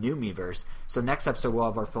switch to the new Miiverse. So next episode, we'll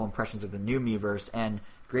have our full impressions of the new Miiverse. And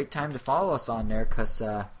great time to follow us on there because,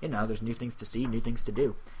 there's new things to see, new things to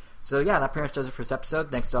do. So yeah, that pretty much does it for this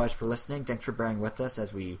episode. Thanks so much for listening. Thanks for bearing with us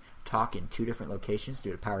as we talk in 2 different locations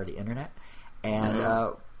due to the power of the internet. And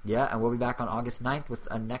and we'll be back on August 9th with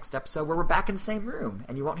a next episode where we're back in the same room.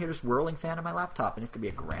 And you won't hear this whirling fan on my laptop, and it's going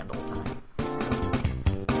to be a grand old time.